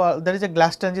will call, there is a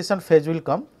glass transition phase will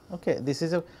come. Okay, this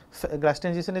is a glass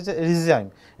transition is a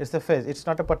regime, it is a phase, it is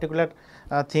not a particular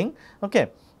thing. Okay.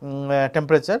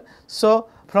 Temperature. So,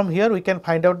 from here we can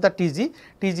find out the Tg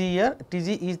here,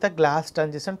 Tg is the glass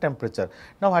transition temperature.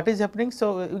 Now, what is happening?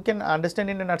 So, we can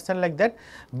understand in a nutshell like that,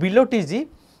 below Tg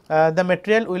the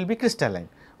material will be crystalline.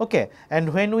 Okay.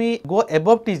 And when we go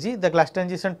above Tg, the glass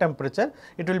transition temperature,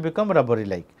 it will become rubbery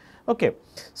like. Okay.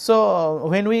 So,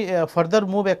 when we further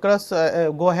move across,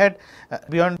 go ahead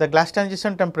beyond the glass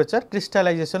transition temperature,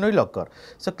 crystallization will occur.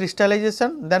 So,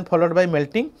 crystallization then followed by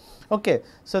melting. Okay.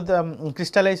 So, the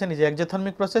crystallization is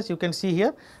exothermic process, you can see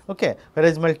here, okay,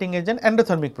 whereas melting is an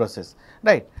endothermic process,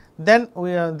 right. Then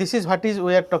this is what is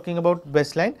we are talking about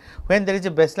baseline. When there is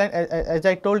a baseline, as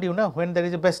I told you now, when there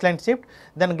is a baseline shift,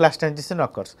 then glass transition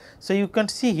occurs. So, you can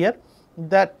see here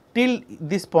that till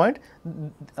this point,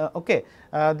 okay,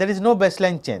 there is no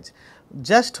baseline change.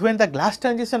 Just when the glass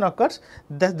transition occurs,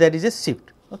 there is a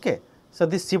shift. Okay. So,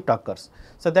 this shift occurs.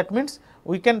 So, that means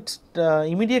we can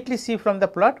immediately see from the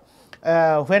plot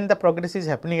when the progress is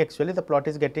happening, actually the plot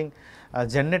is getting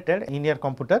generated in your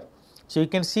computer. So, you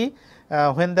can see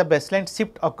when the baseline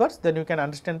shift occurs, then you can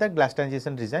understand the glass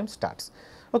transition regime starts.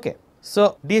 Okay.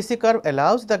 So, DSC curve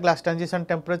allows the glass transition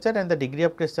temperature and the degree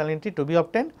of crystallinity to be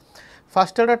obtained.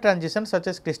 First order transition such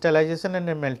as crystallization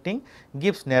and melting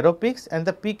gives narrow peaks, and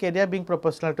the peak area being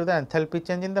proportional to the enthalpy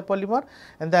change in the polymer,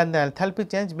 and the enthalpy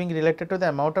change being related to the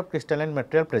amount of crystalline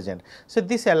material present. So,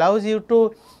 this allows you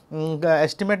to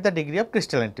estimate the degree of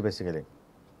crystallinity basically.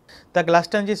 The glass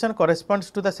transition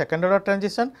corresponds to the second order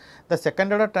transition. The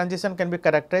second order transition can be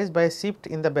characterized by a shift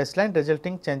in the baseline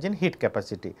resulting change in heat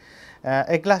capacity.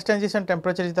 A glass transition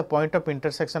temperature is the point of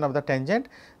intersection of the tangent.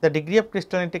 The degree of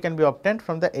crystallinity can be obtained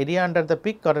from the area under the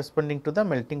peak corresponding to the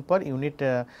melting per unit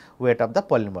weight of the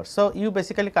polymer. So, you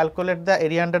basically calculate the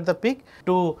area under the peak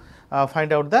to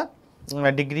find out the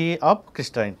degree of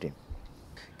crystallinity.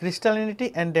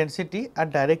 Crystallinity and density are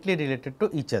directly related to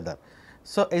each other.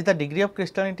 So, as the degree of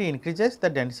crystallinity increases, the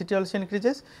density also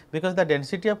increases, because the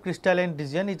density of crystalline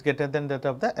region is greater than that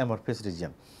of the amorphous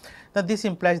region. Now, this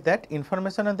implies that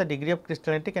information on the degree of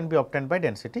crystallinity can be obtained by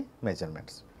density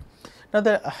measurements. Now,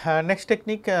 the next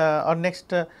technique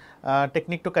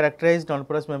technique to characterize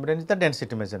non-porous membrane is the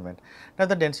density measurement. Now,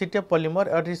 the density of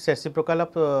polymer or its reciprocal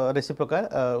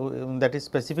that is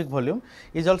specific volume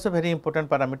is also very important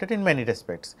parameter in many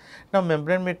respects. Now,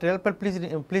 membrane material, but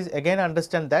please again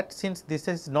understand that since this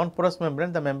is non-porous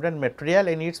membrane, the membrane material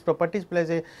and its properties plays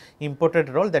a important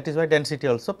role, that is why density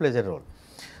also plays a role.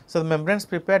 So, the membranes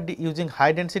prepared using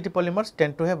high density polymers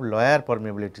tend to have lower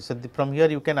permeability. So, from here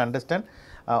you can understand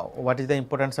what is the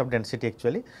importance of density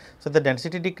actually. So, the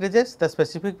density decreases, the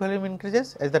specific volume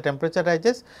increases as the temperature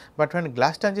rises, but when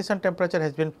glass transition temperature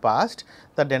has been passed,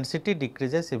 the density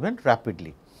decreases even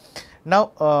rapidly.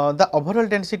 Now, the overall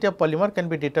density of polymer can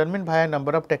be determined by a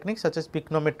number of techniques such as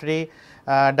pycnometry,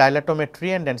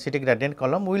 dilatometry and density gradient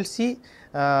column. We will see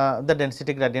the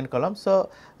density gradient column.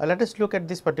 So, let us look at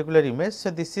this particular image.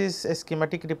 So, this is a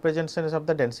schematic representation of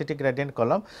the density gradient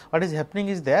column. What is happening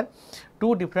is there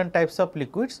two different types of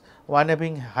liquids, one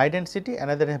having high density,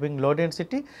 another having low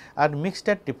density, are mixed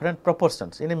at different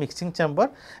proportions in a mixing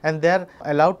chamber, and they are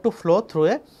allowed to flow through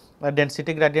a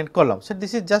density gradient column. So,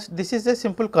 this is a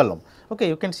simple column. Okay,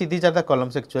 you can see these are the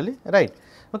columns actually, right.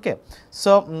 Okay.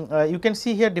 So, you can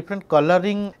see here different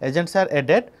coloring agents are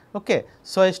added, okay,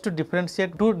 so as to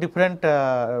differentiate two different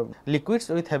liquids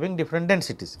with having different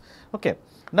densities. Okay.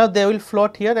 Now, they will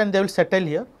float here and they will settle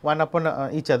here one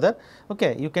upon each other.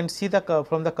 Okay. You can see the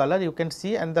from the color you can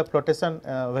see, and the flotation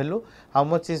value how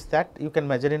much is that you can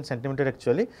measure in centimeter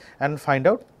actually and find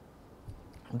out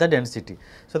the density.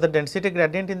 So, the density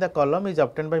gradient in the column is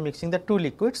obtained by mixing the two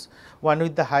liquids, one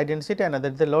with the high density, another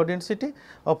with the low density.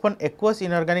 Often aqueous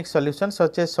inorganic solutions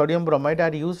such as sodium bromide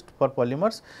are used for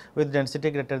polymers with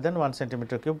density greater than 1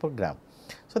 centimeter cube per gram.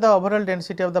 So, the overall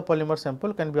density of the polymer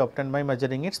sample can be obtained by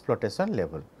measuring its flotation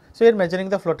level. So, we are measuring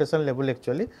the flotation level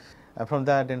actually from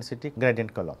the density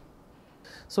gradient column.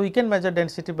 So, we can measure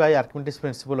density by Archimedes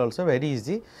principle also, very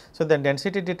easy. So, the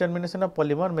density determination of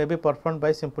polymer may be performed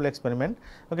by simple experiment,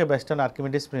 okay, based on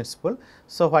Archimedes principle.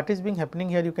 So, what is being happening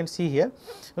here you can see here,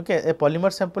 okay, a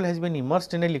polymer sample has been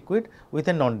immersed in a liquid with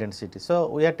a non density. So,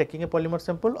 we are taking a polymer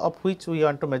sample of which we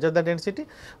want to measure the density,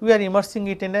 we are immersing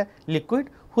it in a liquid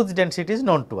whose density is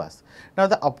known to us. Now,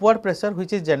 the upward pressure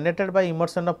which is generated by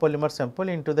immersion of polymer sample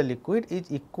into the liquid is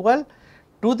equal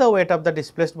to the weight of the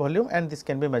displaced volume, and this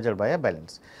can be measured by a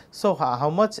balance. So, how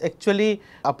much actually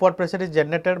upward pressure is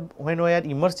generated when we are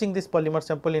immersing this polymer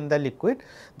sample in the liquid,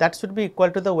 that should be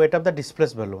equal to the weight of the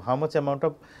displaced volume, how much amount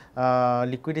of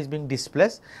liquid is being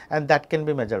displaced, and that can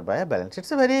be measured by a balance. It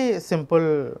is a very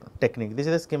simple technique. This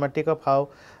is a schematic of how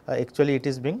actually it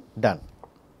is being done.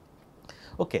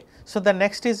 Okay. So, the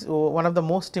next is one of the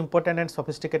most important and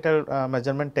sophisticated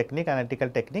measurement technique, analytical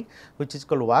technique, which is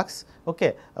called WAX,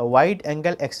 okay, wide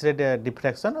angle X-ray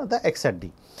diffraction, or the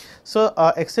XRD. So,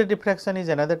 X-ray diffraction is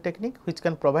another technique which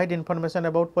can provide information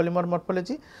about polymer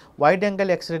morphology. Wide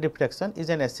angle X-ray diffraction is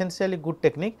an essentially good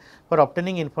technique for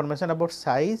obtaining information about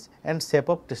size and shape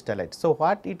of crystallites. So,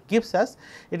 what it gives us?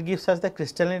 It gives us the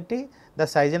crystallinity, the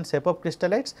size and shape of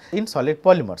crystallites in solid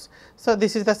polymers. So,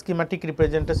 this is the schematic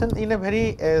representation. In a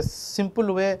very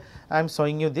simple way I am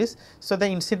showing you this. So, the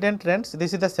incident rays,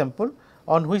 this is the sample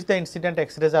on which the incident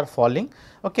X-rays are falling,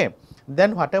 okay.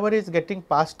 Then whatever is getting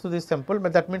passed through this sample,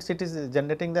 but that means it is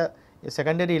generating the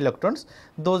secondary electrons,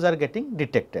 those are getting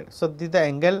detected. So, this is the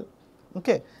angle,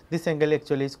 okay, this angle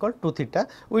actually is called 2 theta.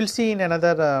 We will see in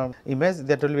another image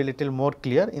that will be little more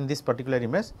clear in this particular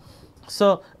image.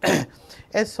 So,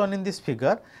 as shown in this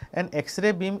figure, an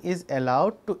X-ray beam is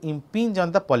allowed to impinge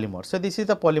on the polymer. So, this is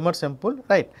the polymer sample,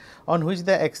 right, on which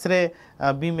the X-ray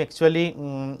beam actually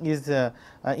is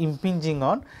impinging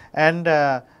on, and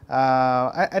at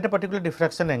a particular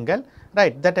diffraction angle,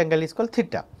 right, that angle is called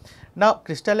theta. Now,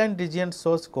 crystalline region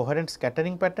shows coherent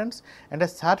scattering patterns, and a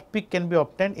sharp peak can be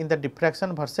obtained in the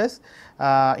diffraction versus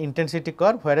intensity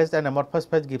curve, whereas an amorphous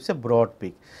phase gives a broad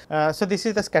peak. So, this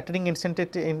is the scattering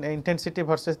intensity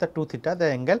versus the 2 theta, the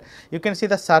angle. You can see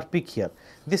the sharp peak here.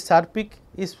 This sharp peak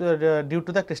is due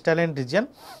to the crystalline region,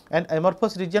 and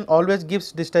amorphous region always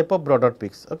gives this type of broader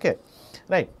peaks. Okay,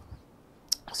 right.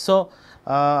 So,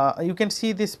 you can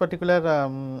see this particular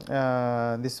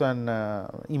this one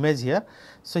image here.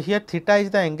 So, here theta is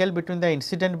the angle between the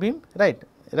incident beam, right,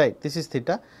 this is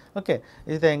theta, okay,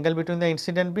 is the angle between the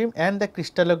incident beam and the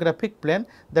crystallographic plane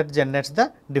that generates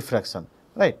the diffraction,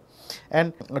 right,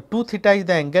 and 2 theta is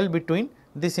the angle between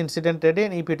this incident ray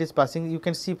and if it is passing, you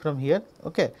can see from here,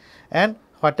 okay, and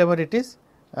whatever it is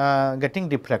getting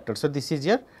diffracted. So, this is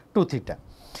your 2 theta.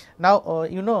 Now,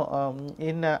 you know,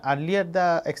 in earlier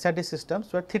the XRD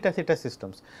systems were theta theta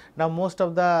systems. Now, most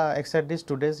of the XRDs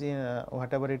today's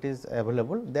whatever it is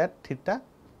available, they are theta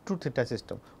 2 theta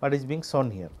system, what is being shown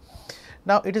here.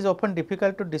 Now, it is often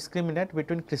difficult to discriminate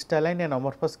between crystalline and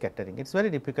amorphous scattering. It is very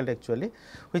difficult actually,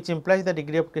 which implies the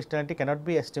degree of crystallinity cannot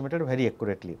be estimated very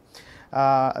accurately.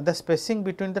 The spacing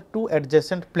between the two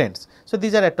adjacent planes. So,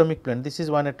 these are atomic plane. This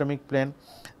is one atomic plane,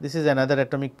 this is another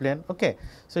atomic plane. Okay.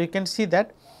 So, you can see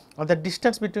that the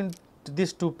distance between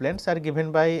these two planes are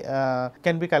given by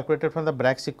can be calculated from the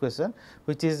Bragg's equation,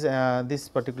 which is this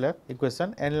particular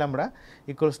equation, n lambda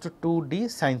equals to 2 d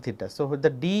sin theta. So, the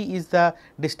d is the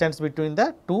distance between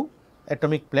the two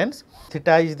atomic planes,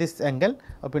 theta is this angle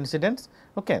of incidence,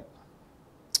 okay,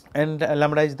 and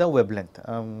lambda is the wavelength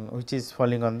which is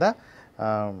falling on the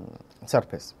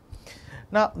surface.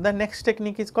 Now, the next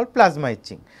technique is called plasma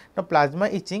etching. Now, plasma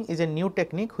etching is a new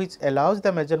technique which allows the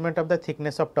measurement of the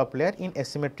thickness of top layer in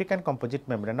asymmetric and composite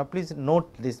membrane. Now, please note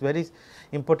this very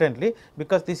importantly,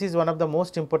 because this is one of the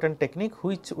most important technique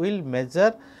which will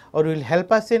measure or will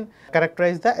help us in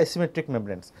characterize the asymmetric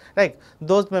membranes, right,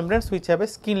 those membranes which have a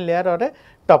skin layer or a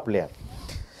top layer.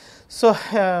 So,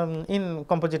 in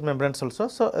composite membranes also.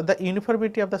 So, the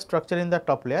uniformity of the structure in the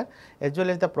top layer as well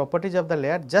as the properties of the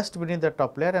layer just beneath the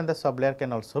top layer and the sub layer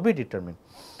can also be determined.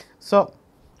 So,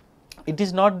 it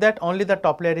is not that only the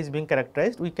top layer is being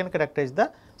characterized, we can characterize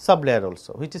the sub layer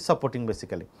also, which is supporting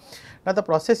basically. Now, the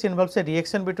process involves a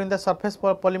reaction between the surface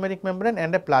polymeric membrane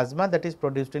and a plasma that is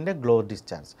produced in a glow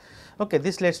discharge. Okay,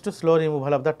 this leads to slow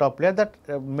removal of the top layer, that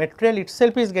material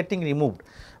itself is getting removed.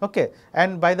 Okay,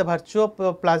 and by the virtue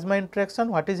of plasma interaction,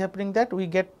 what is happening, that we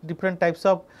get different types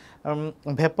of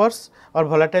vapors or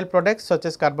volatile products such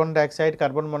as carbon dioxide,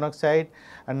 carbon monoxide,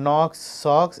 NOx,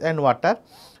 SOx and water.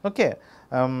 Okay.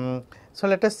 So,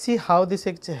 let us see how this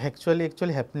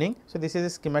actually happening. So, this is a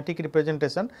schematic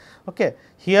representation. Okay.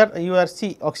 Here you are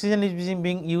see oxygen is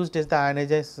being used as the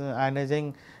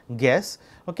ionizing gas.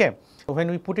 Okay.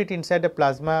 When we put it inside a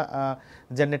plasma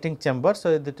generating chamber,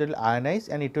 so it will ionize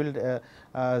and it will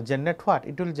generate what?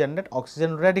 It will generate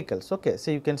oxygen radicals. Okay.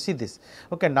 So, you can see this.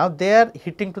 Okay. Now, they are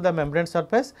hitting to the membrane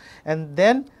surface and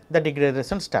then the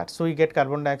degradation starts. So, we get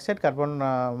carbon dioxide, carbon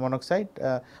monoxide,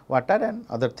 water and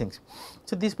other things.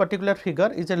 So, this particular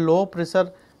figure is a low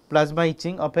pressure plasma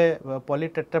etching of a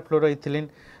polytetrafluoroethylene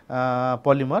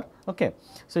polymer. Okay.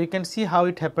 So, you can see how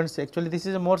it happens. Actually, this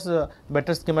is a more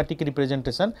better schematic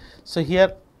representation. So,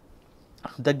 here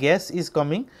the gas is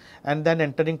coming and then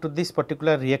entering to this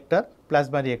particular reactor,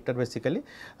 plasma reactor basically,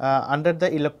 under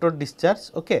the electrode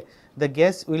discharge. Okay. The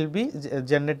gas will be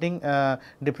generating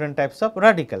different types of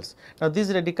radicals. Now,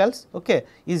 these radicals, okay,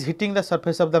 is hitting the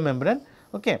surface of the membrane,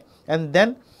 okay, and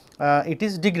then it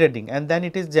is degrading and then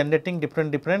it is generating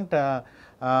different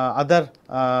other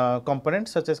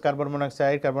components such as carbon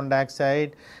monoxide, carbon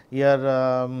dioxide, here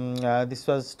this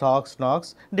was SOx,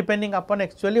 NOx, depending upon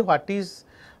actually what is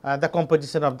the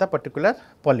composition of the particular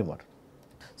polymer.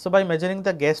 So, by measuring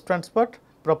the gas transport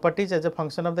properties as a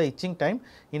function of the etching time,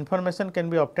 information can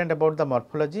be obtained about the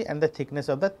morphology and the thickness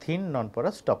of the thin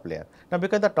non-porous top layer. Now,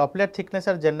 because the top layer thickness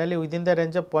are generally within the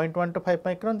range of 0.1 to 5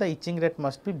 micron, the etching rate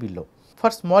must be below.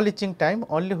 For small etching time,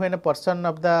 only when a portion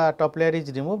of the top layer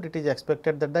is removed, it is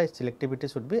expected that the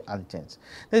selectivity should be unchanged.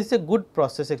 This is a good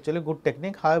process, actually good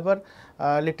technique. However,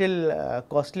 little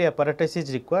costly apparatus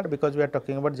is required because we are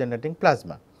talking about generating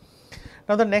plasma.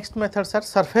 Now, the next methods are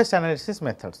surface analysis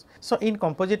methods. So, in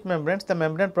composite membranes, the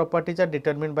membrane properties are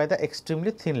determined by the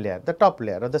extremely thin layer, the top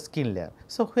layer or the skin layer.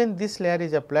 So, when this layer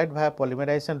is applied via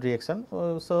polymerization reaction,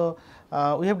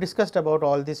 we have discussed about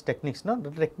all these techniques, no?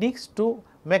 The techniques to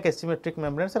make asymmetric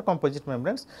membranes or composite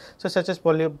membranes. So, such as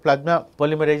plasma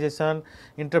polymerization,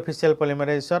 interfacial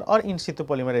polymerization or in situ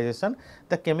polymerization,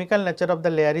 the chemical nature of the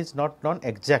layer is not known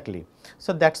exactly.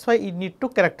 So, that is why you need to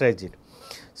characterize it.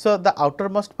 So, the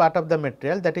outermost part of the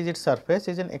material, that is its surface,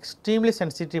 is an extremely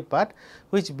sensitive part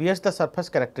which bears the surface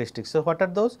characteristics. So, what are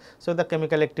those? So, the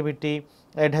chemical activity,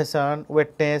 adhesion,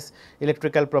 wetness,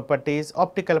 electrical properties,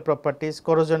 optical properties,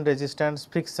 corrosion resistance,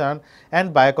 friction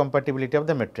and biocompatibility of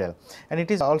the material. And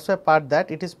it is also a part that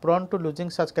it is prone to losing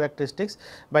such characteristics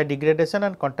by degradation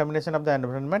and contamination of the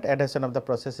environment, adhesion of the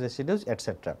process residues,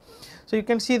 etc. So, you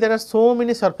can see there are so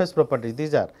many surface properties.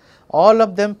 These are all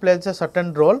of them plays a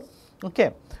certain role,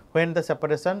 okay, when the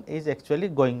separation is actually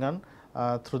going on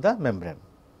through the membrane.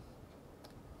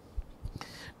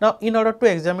 Now, in order to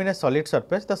examine a solid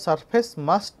surface, the surface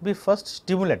must be first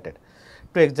stimulated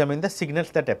to examine the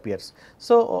signals that appears.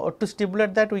 So, to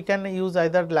stimulate that we can use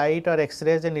either light or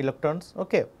X-rays and electrons,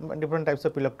 okay, different types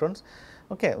of electrons,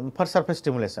 okay, for surface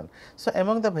stimulation. So,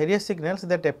 among the various signals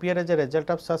that appear as a result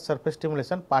of such surface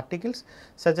stimulation, particles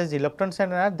such as electrons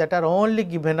and air that are only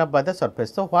given up by the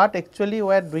surface. So, what actually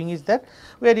we are doing is that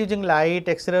we are using light,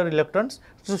 X-ray or electrons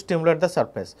to stimulate the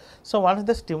surface. So, once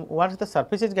the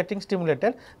surface is getting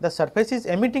stimulated, the surface is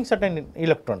emitting certain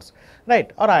electrons,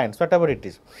 right, or ions, whatever it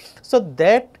is. So,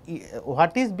 that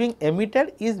what is being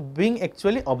emitted is being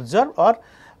actually observed or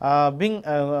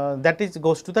that is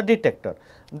goes to the detector,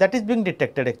 that is being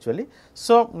detected actually.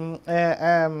 So,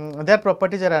 their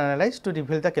properties are analyzed to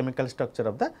reveal the chemical structure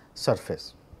of the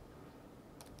surface.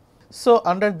 So,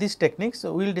 under these techniques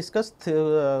we will discuss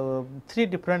three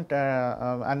different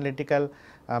analytical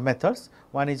methods.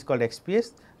 One is called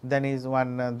XPS, then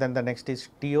the next is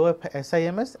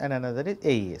TOF-SIMS and another is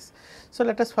AES. So,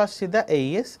 let us first see the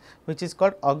AES, which is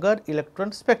called Auger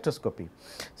electron spectroscopy.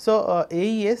 So,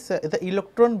 AES, the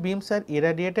electron beams are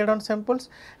irradiated on samples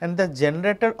and the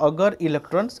generated Auger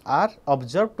electrons are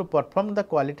observed to perform the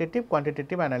qualitative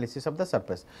quantitative analysis of the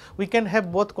surface. We can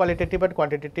have both qualitative and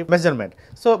quantitative measurement.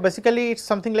 So, basically it is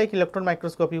something like electron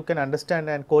microscopy, you can understand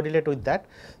and correlate with that.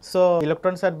 So,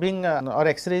 electrons are being or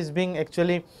X-ray is being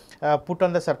actually put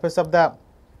on the surface of the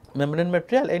membrane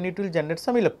material and it will generate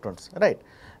some electrons, right.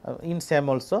 In SEM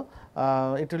also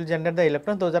it will generate the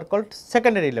electrons, those are called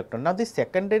secondary electrons. Now, these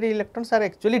secondary electrons are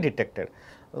actually detected.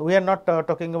 We are not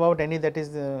talking about any that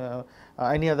is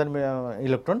any other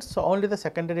electrons. So, only the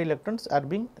secondary electrons are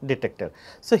being detected.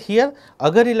 So, here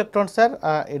Auger electrons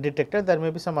are detected, there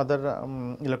may be some other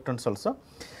electrons also.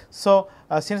 So,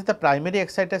 since the primary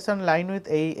excitation line with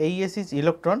AES is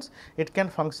electrons, it can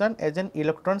function as an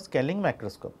electron scaling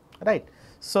microscope, right.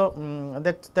 So,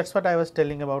 that is what I was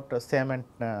telling about SEM and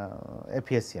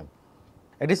FESM.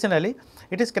 Additionally,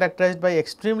 it is characterized by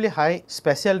extremely high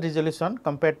spatial resolution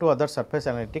compared to other surface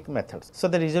analytic methods. So,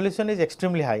 the resolution is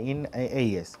extremely high in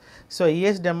AES. So,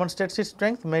 AES demonstrates its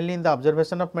strength mainly in the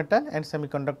observation of metal and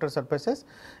semiconductor surfaces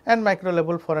and micro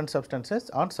level foreign substances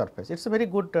on surface. It is a very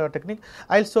good technique.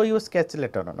 I will show you a sketch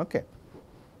later on. Okay.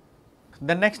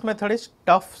 The next method is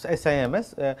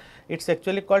TOF-SIMS. It is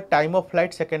actually called time of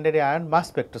flight secondary ion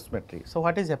mass spectrometry. So,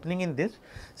 what is happening in this?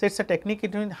 So, it is a technique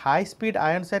in which high speed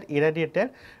ions are irradiated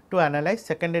to analyze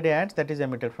secondary ions that is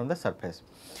emitted from the surface.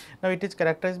 Now, it is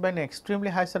characterized by an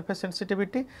extremely high surface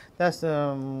sensitivity, thus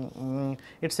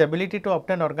its ability to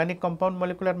obtain organic compound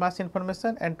molecular mass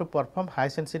information and to perform high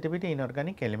sensitivity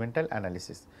inorganic elemental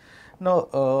analysis.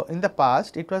 Now, in the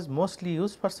past it was mostly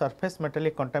used for surface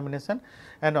metallic contamination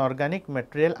and organic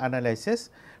material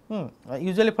analysis,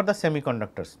 usually for the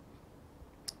semiconductors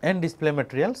and display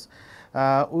materials,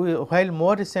 while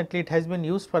more recently it has been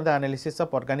used for the analysis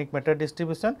of organic matter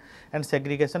distribution and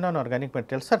segregation on organic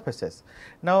material surfaces.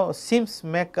 Now, SIMS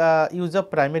make use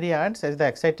of primary ions as the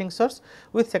exciting source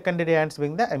with secondary ions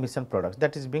being the emission products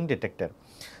that is being detected.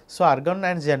 So, argon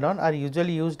and xenon are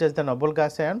usually used as the noble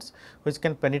gas ions which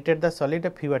can penetrate the solid a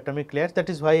few atomic layers, that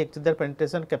is why actually their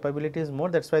penetration capability is more,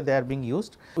 that is why they are being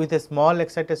used. With a small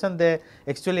excitation they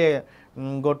actually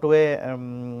go to a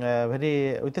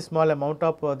with a small amount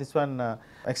of this one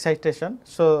excitation.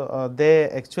 So, they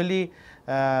actually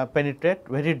penetrate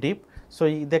very deep. So,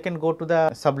 they can go to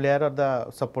the sub layer or the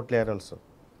support layer also.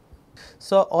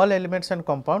 So, all elements and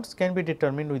compounds can be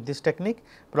determined with this technique.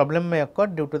 Problem may occur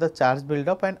due to the charge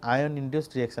buildup and ion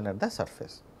induced reaction at the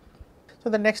surface. So,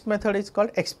 the next method is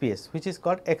called XPS, which is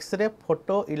called X-ray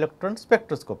photoelectron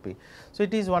spectroscopy. So,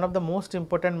 it is one of the most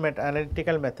important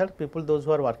analytical method. People those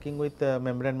who are working with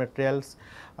membrane materials,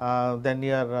 then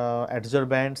your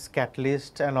adsorbents,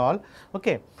 catalysts and all.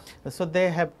 Okay. So, they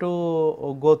have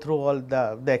to go through all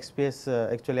the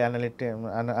XPS actually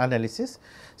analysis.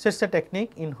 So, it is a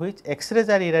technique in which X-rays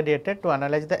are irradiated to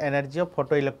analyze the energy of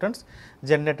photoelectrons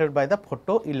generated by the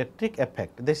photoelectric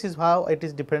effect. This is how it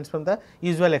is different from the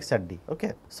usual XRD.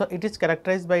 Okay. So, it is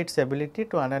characterized by its ability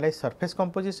to analyze surface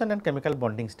composition and chemical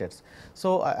bonding states.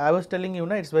 So, I was telling you,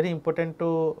 it is very important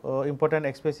to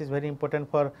XPS is very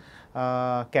important for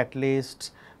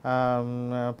catalysts,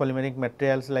 polymeric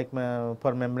materials like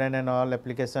for membrane and all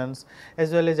applications,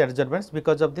 as well as adsorbents,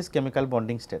 because of this chemical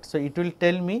bonding state. So, it will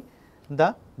tell me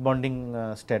the bonding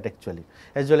state actually,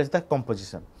 as well as the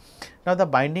composition. Now, the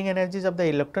binding energies of the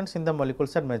electrons in the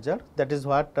molecules are measured, that is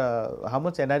what how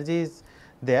much energy is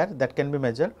there, that can be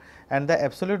measured, and the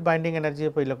absolute binding energy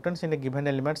of electrons in a given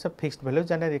elements of fixed values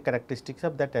and the characteristics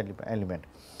of that element.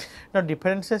 Now,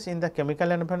 differences in the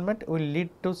chemical environment will lead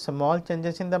to small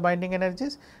changes in the binding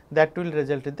energies that will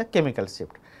result in the chemical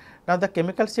shift. Now, the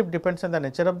chemical shift depends on the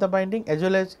nature of the binding as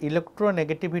well as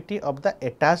electronegativity of the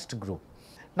attached group.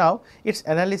 Now, its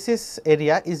analysis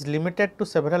area is limited to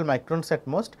several microns at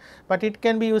most, but it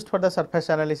can be used for the surface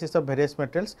analysis of various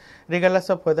materials regardless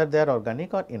of whether they are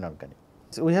organic or inorganic.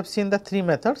 So, we have seen the three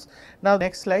methods. Now,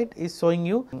 next slide is showing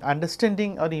you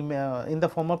understanding or in the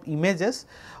form of images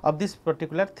of this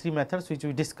particular three methods which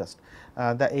we discussed,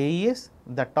 the AES,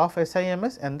 the TOF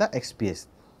SIMS and the XPS.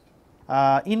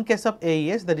 In case of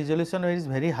AES, the resolution is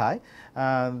very high,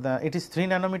 it is 3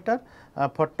 nanometer,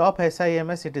 for TOF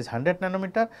SIMS it is 100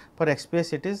 nanometer, for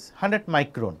XPS it is 100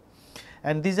 micron.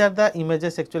 And these are the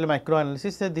images actually micro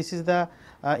analysis. So, this is the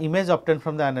image obtained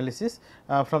from the analysis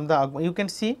from the you can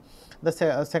see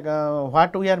the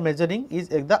what we are measuring is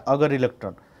the agar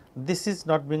electron. This is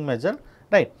not being measured,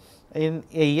 right. In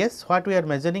AES, what we are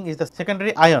measuring is the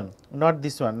secondary ion, not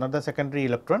this one, not the secondary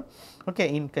electron. Okay.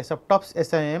 In case of TOF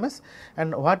SIMS,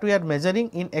 and what we are measuring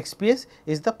in XPS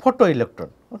is the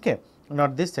photoelectron, okay,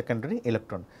 not this secondary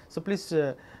electron. So, please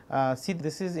see,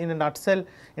 this is in a nutshell,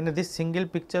 in this single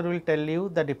picture will tell you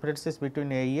the differences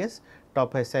between AES,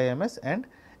 TOF SIMS and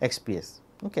XPS.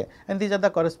 Okay. And these are the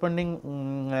corresponding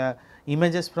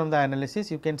images from the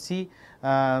analysis. You can see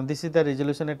this is the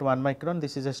resolution at 1 micron,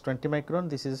 this is as 20 micron,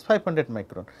 this is 500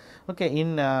 micron. Okay.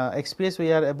 In XPS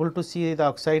we are able to see the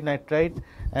oxide, nitride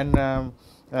and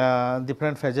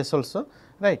different phases also,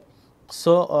 right.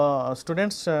 So,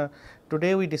 students,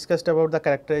 today we discussed about the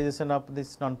characterization of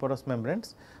these non-porous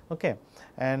membranes, okay,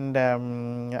 and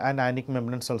ionic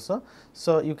membranes also.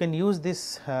 So, you can use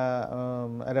this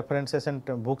references and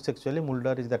books actually.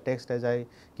 Mulder is the text, as I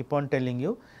keep on telling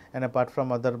you, and apart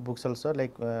from other books also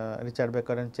like Richard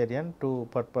Baker and Cherian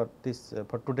for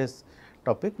today's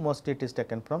topic, mostly it is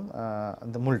taken from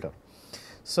the Mulder.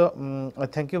 So,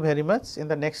 thank you very much. In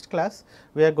the next class,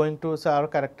 we are going to, so our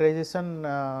characterization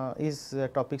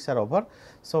topics are over.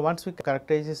 So, once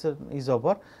characterization is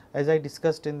over, as I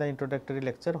discussed in the introductory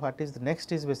lecture, what is the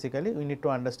next is basically we need to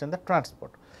understand the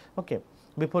transport, okay,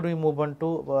 before we move on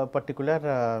to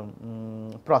particular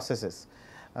processes.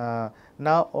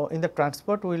 Now, in the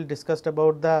transport, we will discuss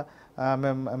about the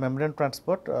membrane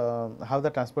transport, how the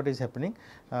transport is happening,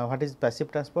 what is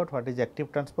passive transport, what is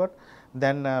active transport,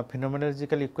 then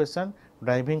phenomenological equation,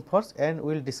 driving force, and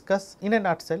we will discuss in a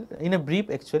nutshell, in a brief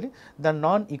actually, the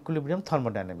non-equilibrium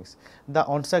thermodynamics. The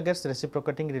Onsa gas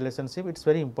reciprocating relationship, it is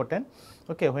very important.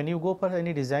 Okay, when you go for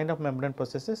any design of membrane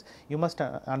processes, you must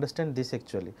understand this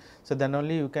actually. So, then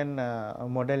only you can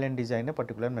model and design a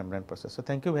particular membrane process. So,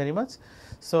 thank you very much.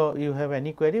 So, you have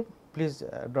any query, please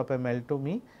drop a mail to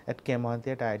me at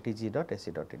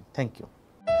kmohanty@iitg.ac.in. Thank you.